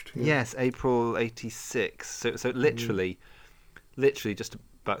pitched. Yeah. Yes, April '86. So literally just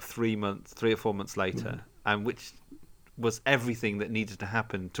about 3 or 4 months later, and which was everything that needed to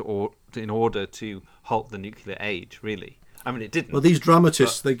happen in order to halt the nuclear age. Really, I mean, it didn't. Well, these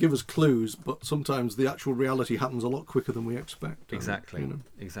dramatists, they give us clues, but sometimes the actual reality happens a lot quicker than we expect. Exactly,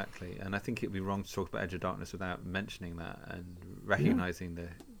 exactly. And I think it'd be wrong to talk about Edge of Darkness without mentioning that and recognising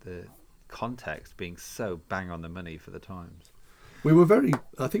the context being so bang on the money for the times. We were very,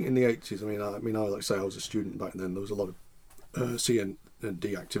 I think in the 80s, I mean, like I say, I was a student back then, there was a lot of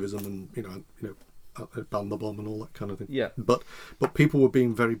CND activism and ban the bomb and all that kind of thing. Yeah. But people were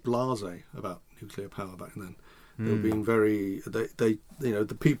being very blasé about nuclear power back then. They were being very the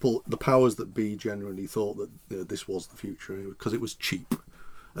powers that be generally thought that this was the future because it was cheap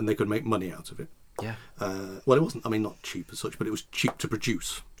and they could make money out of it. Yeah. Well, it wasn't. I mean, not cheap as such, but it was cheap to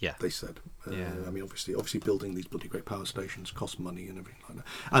produce. Yeah. They said. Yeah. I mean, obviously, building these bloody great power stations cost money and everything like that.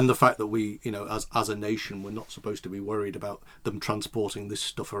 And the fact that we, as a nation, we're not supposed to be worried about them transporting this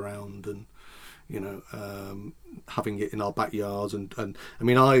stuff around and, having it in our backyards. And I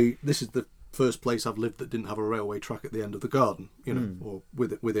mean, this is the first place I've lived that didn't have a railway track at the end of the garden, or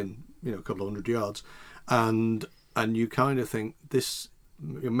within a couple of 100 yards, and you kind of think this.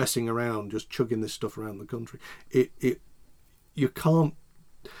 You're messing around, just chugging this stuff around the country. You can't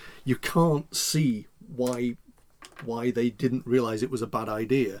see why they didn't realise it was a bad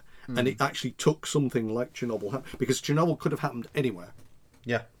idea, and it actually took something like Chernobyl because Chernobyl could have happened anywhere.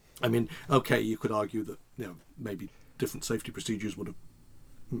 Yeah, I mean, okay, you could argue that maybe different safety procedures would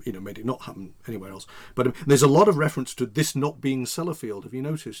have made it not happen anywhere else. But there's a lot of reference to this not being Sellafield. Have you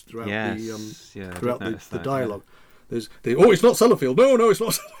noticed throughout the dialogue? Yeah. It's not Sellafield. No, it's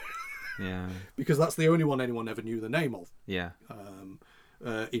not. Yeah. Because that's the only one anyone ever knew the name of. Yeah.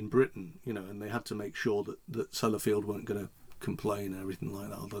 In Britain, and they had to make sure that Sellafield weren't going to complain and everything like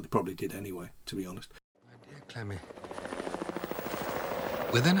that, although they probably did anyway, to be honest. My dear Clemmy,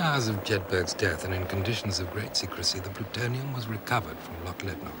 within hours of Jedburgh's death and in conditions of great secrecy, the plutonium was recovered from Loch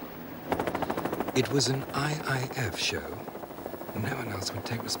Lydnor. It was an IIF show. No one else would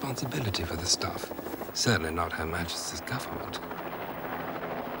take responsibility for the stuff. Certainly not Her Majesty's government.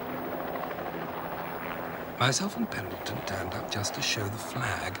 Myself and Pendleton turned up just to show the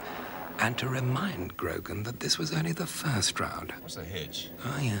flag and to remind Grogan that this was only the first round. What's the hitch?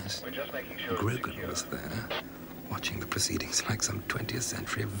 Ah, yes. Grogan was there, watching the proceedings like some 20th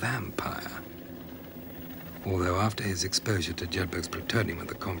century vampire. Although after his exposure to Jedburgh's plutonium at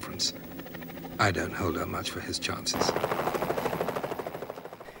the conference, I don't hold out much for his chances.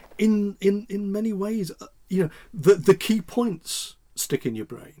 In many ways, the key points stick in your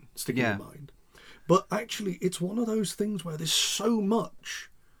brain, stick in your mind. But actually, it's one of those things where there's so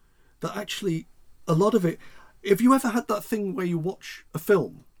much that actually, a lot of it. If you ever had that thing where you watch a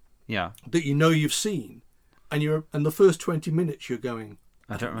film, that you've seen, and the first 20 minutes you're going,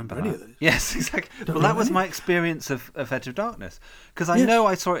 I don't remember any that. of this. Yes, exactly. Well, that was my experience of Edge of Darkness, because I know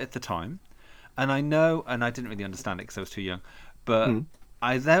I saw it at the time, and I didn't really understand it because I was too young, but.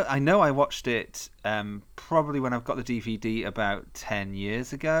 I know I watched it probably when I've got the DVD about 10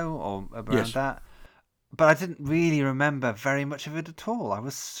 years ago or around that, but I didn't really remember very much of it at all. I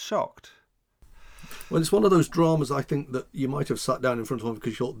was shocked. Well, it's one of those dramas I think that you might have sat down in front of one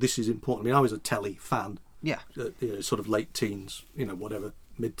because you thought this is important. I mean, I was a telly fan. Yeah. Sort of late teens, whatever,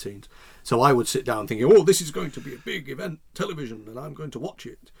 mid-teens. So I would sit down thinking, oh, this is going to be a big event, television, and I'm going to watch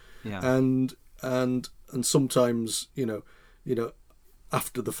it. Yeah. And sometimes,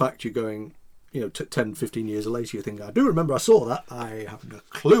 after the fact, you're going, 10, 15 years later, you think, I do remember I saw that. I haven't a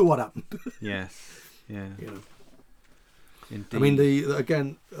clue what happened. Yes. Yeah. Indeed. I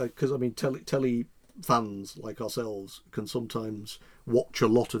mean, because telly fans like ourselves can sometimes watch a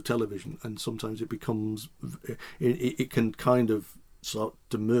lot of television, and sometimes it becomes, it can kind of start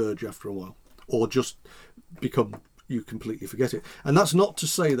to merge after a while, or just become, you completely forget it. And that's not to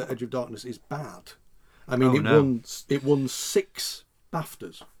say that Edge of Darkness is bad. I mean, it won 6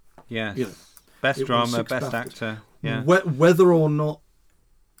 BAFTAs. Yeah. Best drama, best actor. Yeah. Whether or not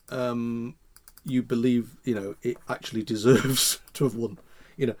you believe, it actually deserves to have won,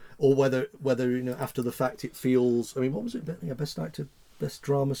 or whether after the fact it feels. I mean, what was it? Best actor, best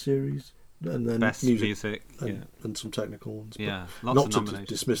drama series, and then best music and some technical ones. Yeah, not to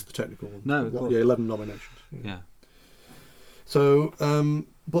dismiss the technical ones. No, 11 nominations. Yeah. So,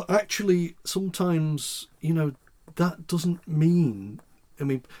 but actually, sometimes that doesn't mean. I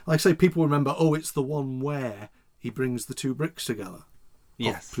mean, like I say, people remember. Oh, it's the one where he brings the 2 bricks together.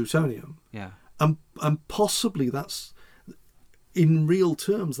 Yes. Of plutonium. Yeah. And possibly that's, in real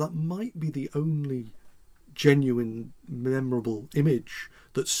terms, that might be the only genuine, memorable image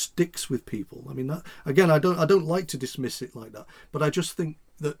that sticks with people. I mean, that, again, I don't like to dismiss it like that, but I just think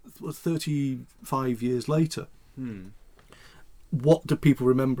that 35 years later. What do people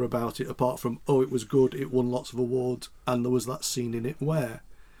remember about it apart from, oh, it was good, it won lots of awards, and there was that scene in it where?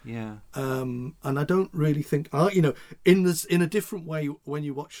 Yeah. And I don't really think, in a different way when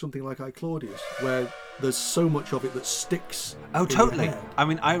you watch something like I, Claudius, where there's so much of it that sticks. Oh, totally. In your head. I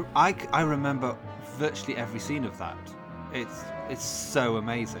mean, I remember virtually every scene of that. It's so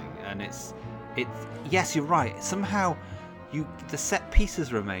amazing, and it's yes, you're right. Somehow the set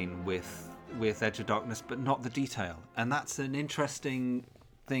pieces remain with Edge of Darkness, but not the detail, and that's an interesting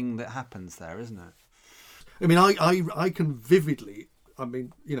thing that happens there, isn't it? I mean, I can vividly, I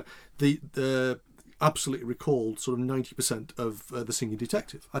mean, you know, the absolutely recalled sort of 90% of The Singing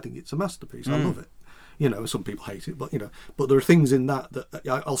Detective. I think it's a masterpiece. I love it. You know, some people hate it, but, you know, but there are things in that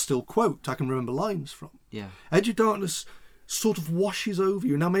I'll still quote. I can remember lines from. Yeah. Edge of Darkness sort of washes over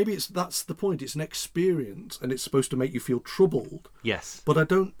you. Now, maybe that's the point. It's an experience, and it's supposed to make you feel troubled. Yes. But I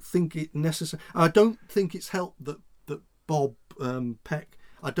don't think it I don't think it's helped that Bob Peck,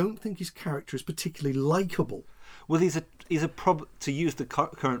 I don't think his character is particularly likeable. Well, he's a to use the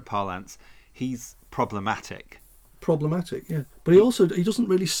current parlance, he's problematic. Problematic, yeah. But he doesn't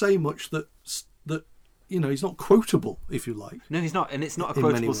really say much that you know, he's not quotable, if you like. No, he's not, and it's not a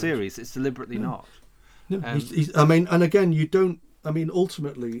quotable series. It's deliberately not. No, I mean, and again, you don't. I mean,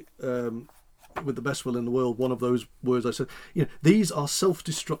 ultimately, with the best will in the world, one of those words I said, you know, these are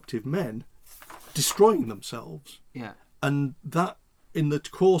self-destructive men destroying themselves. Yeah. And that, in the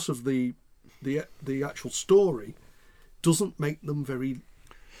course of the actual story, doesn't make them very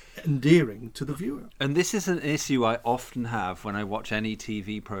endearing to the viewer. And this is an issue I often have when I watch any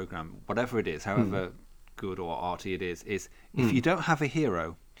TV program, whatever it is, however good or arty it is if you don't have a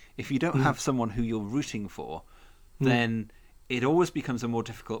hero, if you don't have someone who you're rooting for, then it always becomes a more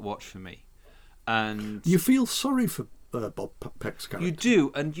difficult watch for me. And you feel sorry for Bob Peck's character. You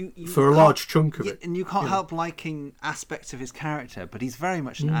do, and you for a large chunk of it, and you can't help liking aspects of his character, but he's very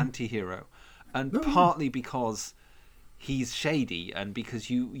much an anti-hero, and partly because he's shady, and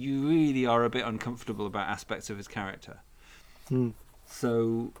because you really are a bit uncomfortable about aspects of his character.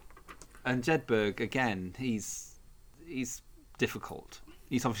 So, and Jedburgh again, he's difficult.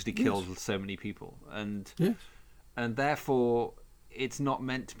 He's obviously killed so many people, and therefore it's not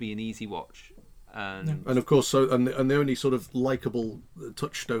meant to be an easy watch. And of course, and the only sort of likable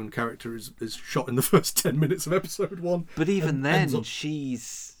touchstone character is shot in the first 10 minutes of episode 1. But even then,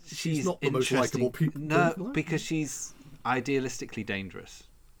 she's not the most likable people. No, because she's idealistically dangerous,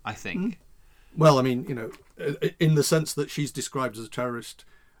 I think. Well, I mean, you know, in the sense that she's described as a terrorist,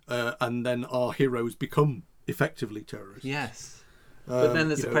 and then our heroes become effectively terrorists. Yes. But then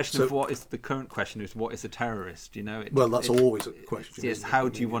there's the question of what is the current question is what is a terrorist? You know, that's always a question. Yes, how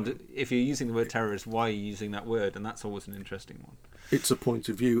do you want to? If you're using the word terrorist, why are you using that word? And that's always an interesting one. It's a point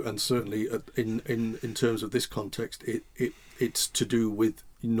of view, and certainly in terms of this context, it's to do with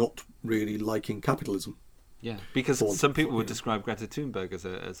not really liking capitalism. Yeah, because some people would describe Greta Thunberg as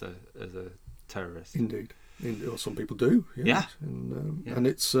a terrorist. Indeed. Or some people do, yeah. And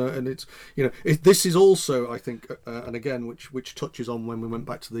it's you know, this is also, I think, and again, which touches on when we went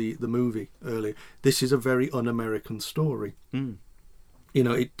back to the movie earlier. This is a very un-American story. You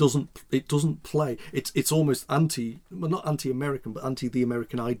know, it doesn't play. It's almost not anti-American, but anti the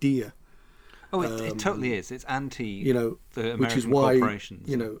American idea. Oh, it totally is. It's anti. You know, the American which is why corporations.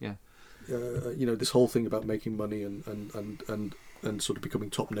 You know, you know, this whole thing about making money and sort of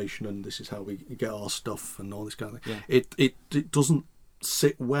becoming top nation, and this is how we get our stuff and all this kind of thing. Yeah. It doesn't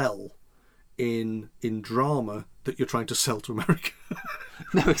sit well in drama that you're trying to sell to America.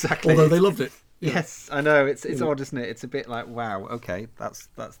 No, exactly. Although they loved it. Yes, I know. It's odd, isn't it? It's a bit like, wow, okay, that's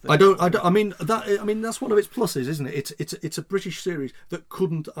the... I mean that's one of its pluses, isn't it? It's a British series that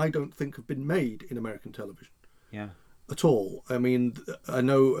couldn't, I don't think, have been made in American television. Yeah. At all. I mean, I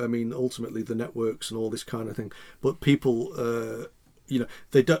know. I mean, ultimately the networks and all this kind of thing. But people, you know,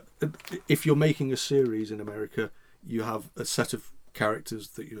 they don't. If you're making a series in America, you have a set of characters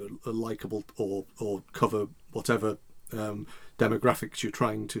that are likable or cover whatever demographics you're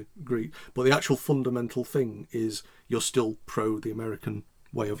trying to greet. But the actual fundamental thing is you're still pro the American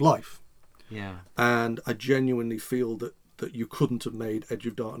way of life. Yeah. And I genuinely feel that you couldn't have made Edge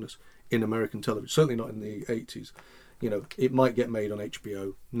of Darkness in American television. Certainly not in the 80s. You know, it might get made on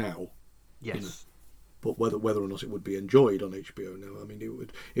HBO now. Yes. You know, but whether or not it would be enjoyed on HBO now, I mean,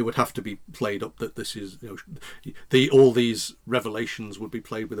 it would have to be played up that this is, you know, all these revelations would be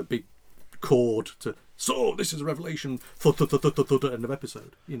played with a big chord to. So this is a revelation. End of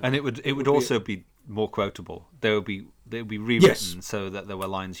episode. You know, and it would also be more quotable. They would be rewritten so that there were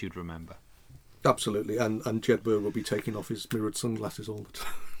lines you'd remember. Absolutely, and Jedburgh will be taking off his mirrored sunglasses all the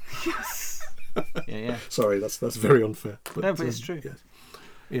time. Yes. Yeah. Sorry, that's very unfair. But it's true. Yes.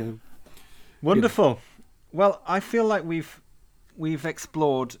 Yeah. Wonderful. Yeah. Well, I feel like we've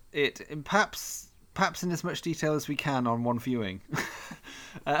explored it, in perhaps in as much detail as we can on one viewing.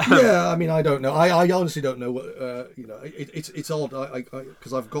 Yeah, I mean, I don't know. I honestly don't know what you know. It's odd.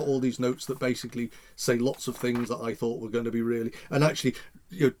 Because I've got all these notes that basically say lots of things that I thought were going to be really, and actually,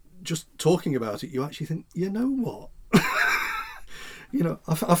 you know, just talking about it, you actually think, you know what? you know,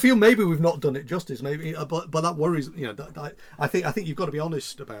 I feel maybe we've not done it justice, maybe, but that worries. You know, I think you've got to be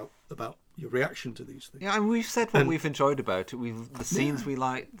honest about your reaction to these things. Yeah, and we've said what we've enjoyed about it. The scenes we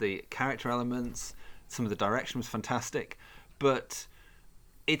liked, the character elements, some of the direction was fantastic, but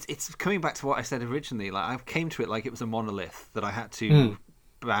it's coming back to what I said originally. Like, I came to it like it was a monolith that I had to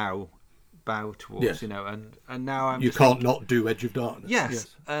bow towards, Yes. you know, and now I'm. You just can't not do Edge of Darkness.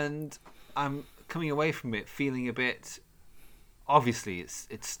 Yes, and I'm coming away from it feeling a bit. Obviously,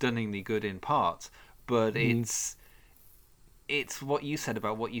 it's stunningly good in parts, but it's what you said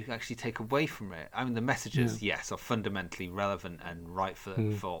about what you actually take away from it. I mean, the messages, yes, are fundamentally relevant and right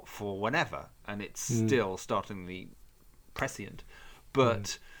for whenever, and it's still startlingly prescient.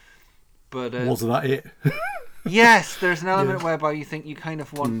 But wasn't that it? Yes, there's an element whereby you think you kind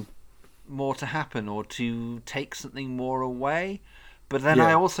of want more to happen or to take something more away. But then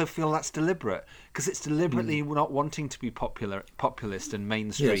I also feel that's deliberate, because it's deliberately not wanting to be populist and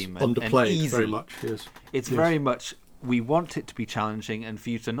mainstream and easy. Very much. Yes, it's very much we want it to be challenging and for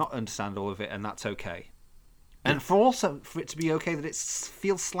you to not understand all of it, and that's okay. And for it to be okay that it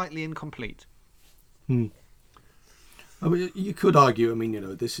feels slightly incomplete. I mean, you could argue. I mean, you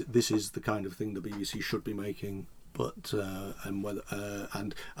know, this is the kind of thing the BBC should be making. But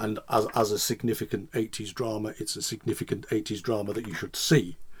and as a significant 80s drama, it's a significant 80s drama that you should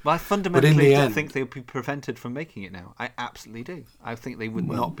see. Well, I fundamentally don't think they would be prevented from making it now. I absolutely do. I think they would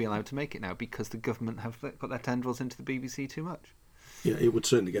not be allowed to make it now because the government have got their tendrils into the BBC too much. Yeah, it would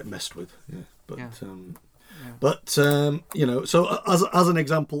certainly get messed with. But you know, so as an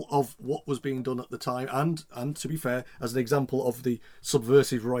example of what was being done at the time, and to be fair, as an example of the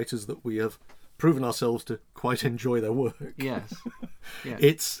subversive writers that we have proven ourselves to quite enjoy their work. Yes,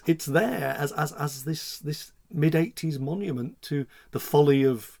 it's there as this mid-80s monument to the folly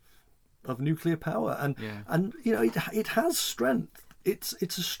of nuclear power, and you know, it has strength. It's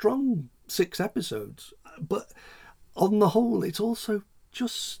a strong 6 episodes, but on the whole, it's also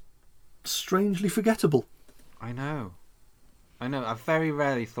just strangely forgettable. I know. I very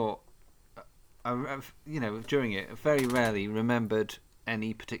rarely thought, you know, during it, I very rarely remembered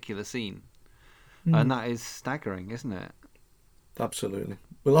any particular scene. And that is staggering, isn't it? Absolutely.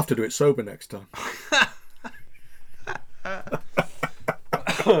 We'll have to do it sober next time.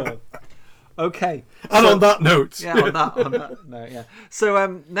 Okay. And on that note. Yeah, on that note, yeah.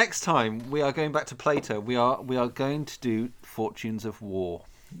 So next time we are going back to Plato. We are going to do Fortunes of War.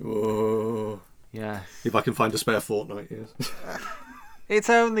 Oh. Yes. If I can find a spare fortnight, yes. It's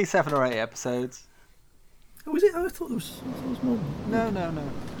only 7 or 8 episodes. Oh, is it? I thought there was more. No.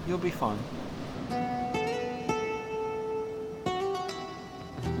 You'll be fine.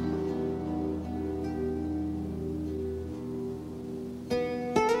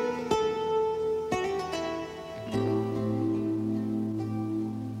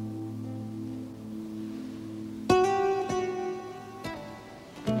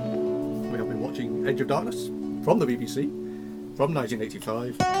 We have been watching Edge of Darkness from the BBC from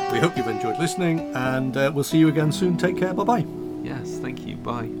 1985. We hope you've enjoyed listening, and we'll see you again soon. Take care. Bye-bye. Yes, thank you.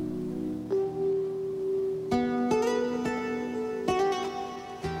 Bye.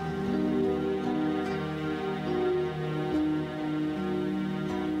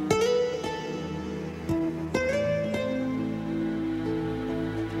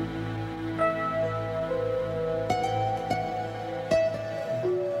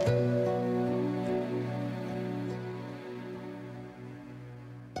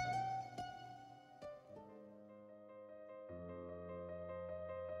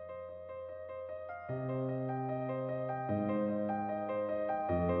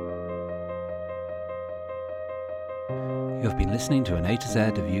 You have been listening to an A to Z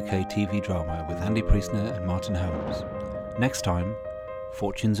of UK TV drama with Andy Priestner and Martin Holmes. Next time,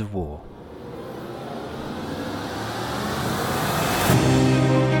 Fortunes of War.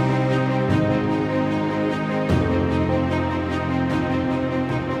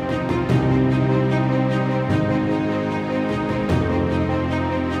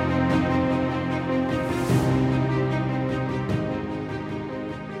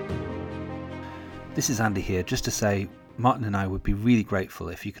 This is Andy here, just to say Martin and I would be really grateful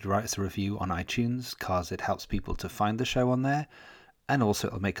if you could write us a review on iTunes, because it helps people to find the show on there, and also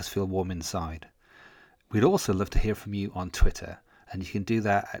it'll make us feel warm inside. We'd also love to hear from you on Twitter, and you can do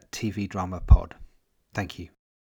that at TV Drama Pod. Thank you.